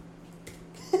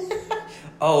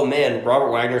 Oh man, Robert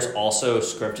Wagner's also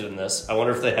scripted in this. I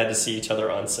wonder if they had to see each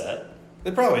other on set.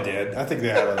 They probably did. I think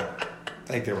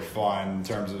they were fine in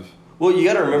terms of... Well, you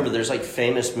got to remember, there's like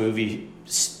famous movie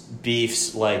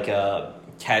beefs like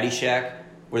Caddyshack,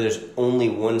 where there's only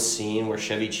one scene where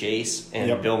Chevy Chase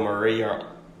and Bill Murray are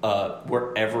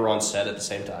were ever on set at the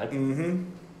same time. Mm-hmm.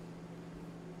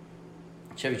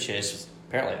 Chevy Chase was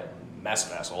apparently a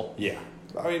massive asshole. Yeah.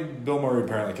 I mean, Bill Murray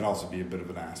apparently can also be a bit of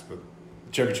an ass, but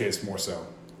Chevy Chase more so,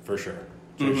 for sure.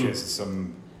 Chevy Chase is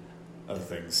some other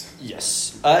things.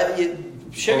 Yes.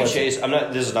 Chevy Chase,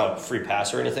 this is not a free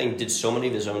pass or anything, did so many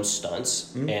of his own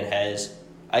stunts and has,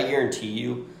 I guarantee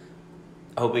you,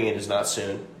 hoping it is not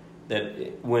soon,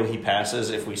 that when he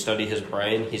passes, if we study his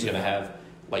brain, he's going to have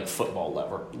like football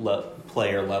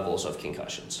player levels of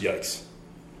concussions. Yikes.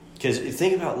 Because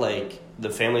think about like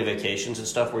the family vacations and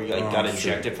stuff where you like got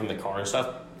ejected from the car and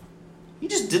stuff. He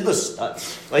just did the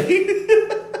stunts. Like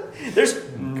there's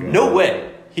no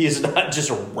way he is not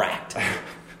just racked.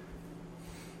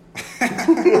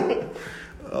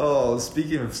 Oh,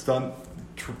 speaking of stunt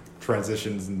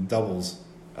transitions and doubles,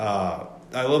 I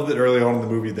love that early on in the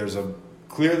movie there's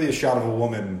clearly a shot of a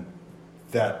woman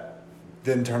that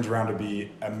then turns around to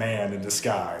be a man in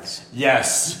disguise.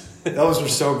 Yes. Those are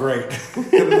so great. And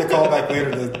then the callback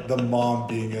later, the mom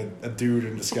being a dude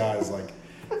in disguise, like,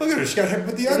 look at her, she got hit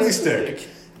with the ugly stick.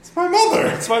 It's my mother.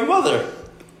 It's my mother.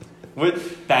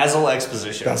 With Basil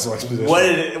Exposition. Basil Exposition.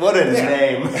 What a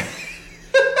name.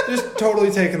 Just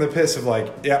totally taking the piss of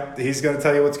like, yeah, he's going to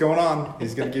tell you what's going on.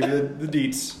 He's going to give you the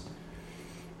deets.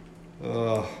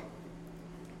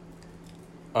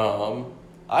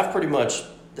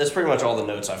 That's pretty much all the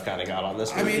notes I've kind of got on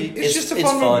this movie. I mean, it's just a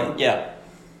fun movie. Yeah.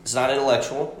 It's not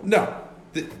intellectual. No.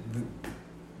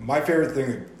 My favorite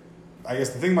thing, I guess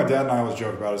the thing my dad and I always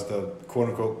joke about is the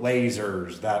quote-unquote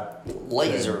lasers.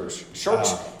 Lasers.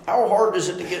 Sharks. How hard is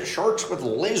it to get sharks with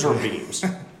laser beams?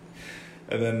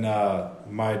 And then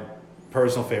my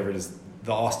personal favorite is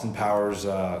the Austin Powers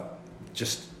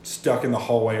just stuck in the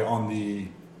hallway on the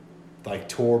like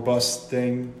tour bus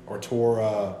thing or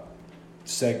tour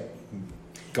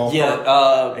golf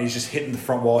cart. And he's just hitting the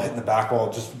front wall, hitting the back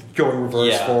wall, just going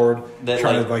reverse forward. That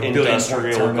trying like to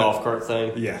industrial golf cart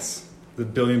thing. Yes. The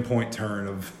 1 billion point turn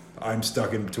of I'm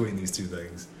stuck in between these two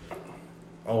things.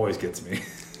 Always gets me.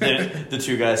 The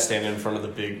two guys standing in front of the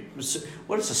big,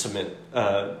 what is a cement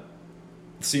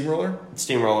steamroller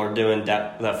doing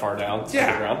that far down to the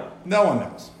ground? No one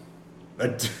knows. I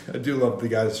do love the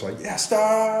guys that's like, yeah,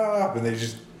 stop, and they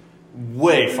just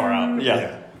way far out.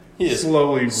 Yeah. He is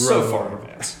slowly so far in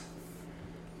advance.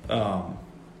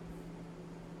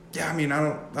 Yeah, I mean,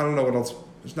 I don't know what else.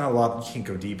 There's not a lot. You can't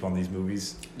go deep on these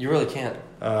movies. You really can't.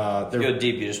 If you go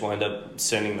deep, you just wind up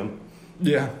sending them.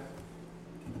 Yeah.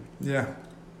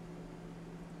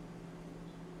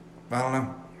 I don't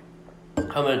know.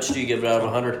 How much do you give it out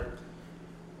of 100?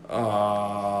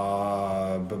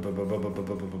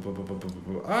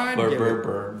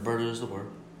 Bird is the word.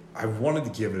 I wanted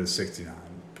to give it a 69,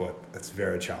 but that's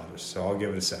very childish, so I'll give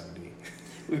it a 70.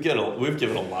 We've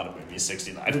given a lot of movies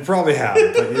 69. We probably have,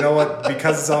 but you know what?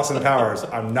 Because it's Austin Powers,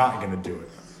 I'm not going to do it.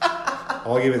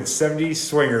 I'll give it 70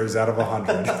 swingers out of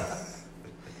 100.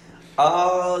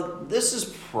 This is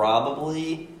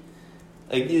probably,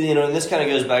 and this kind of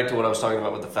goes back to what I was talking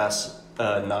about with the Fast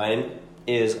 9.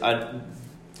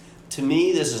 To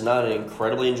me, this is not an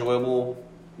incredibly enjoyable.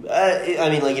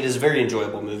 It is a very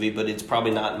enjoyable movie, but it's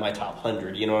probably not in my top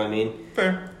 100. You know what I mean?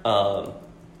 Fair.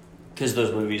 Because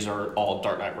those movies are all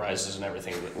Dark Knight Rises and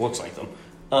everything that looks like them.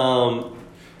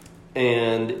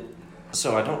 And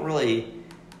so I don't really,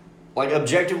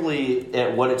 objectively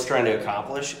at what it's trying to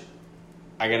accomplish,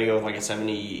 I got to go with a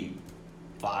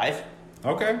 75.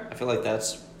 Okay. I feel like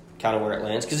that's kind of where it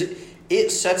lands. Because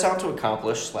it sets out to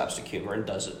accomplish slapstick humor and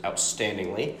does it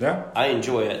outstandingly. Yeah. I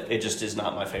enjoy it. It just is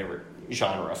not my favorite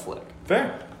genre flick.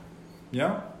 Fair.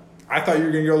 Yeah. I thought you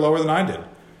were going to go lower than I did.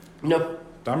 Nope.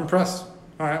 I'm impressed.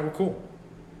 All right, well, cool.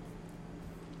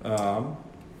 Wow,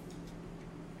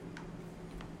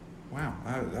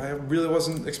 I really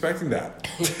wasn't expecting that.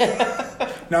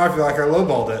 Now I feel like I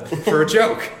lowballed it for a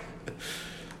joke.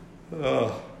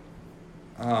 Do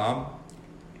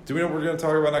we know what we're going to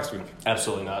talk about next week?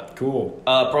 Absolutely not. Cool.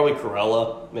 Probably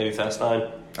Cruella, maybe Fast 9.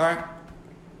 All right.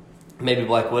 Maybe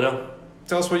Black Widow.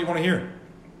 Tell us what you want to hear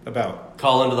about.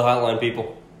 Call into the hotline,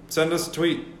 people. Send us a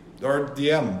tweet or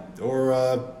DM or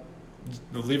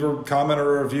leave a comment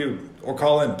or a review or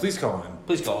call in. Please call in.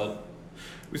 Please call in.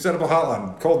 We set up a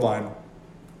hotline, cold line,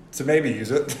 to maybe use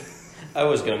it. I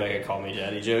was going to make a Call Me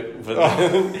Daddy joke, but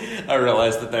I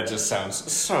realized that just sounds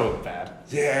so bad.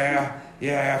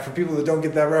 Yeah, for people that don't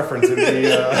get that reference, it'd be,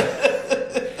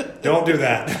 don't do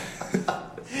that.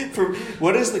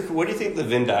 What do you think the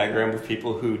Venn diagram of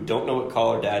people who don't know what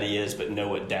Call Her Daddy is, but know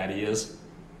what Daddy is?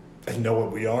 I know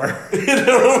what we are.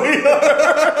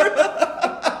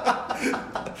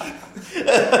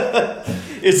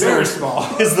 It's very small.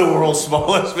 It's the world's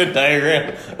smallest Venn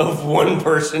diagram of one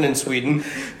person in Sweden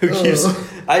who keeps.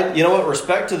 You know what?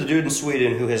 Respect to the dude in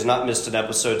Sweden who has not missed an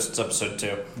episode since episode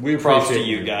 2. We props to appreciate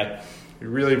you, guy. We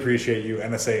really appreciate you,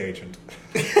 NSA agent.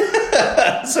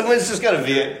 Someone's just got a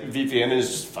VPN and is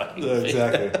just fucking.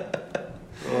 Exactly.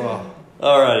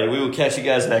 Alrighty, we will catch you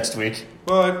guys next week.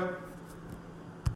 Bye.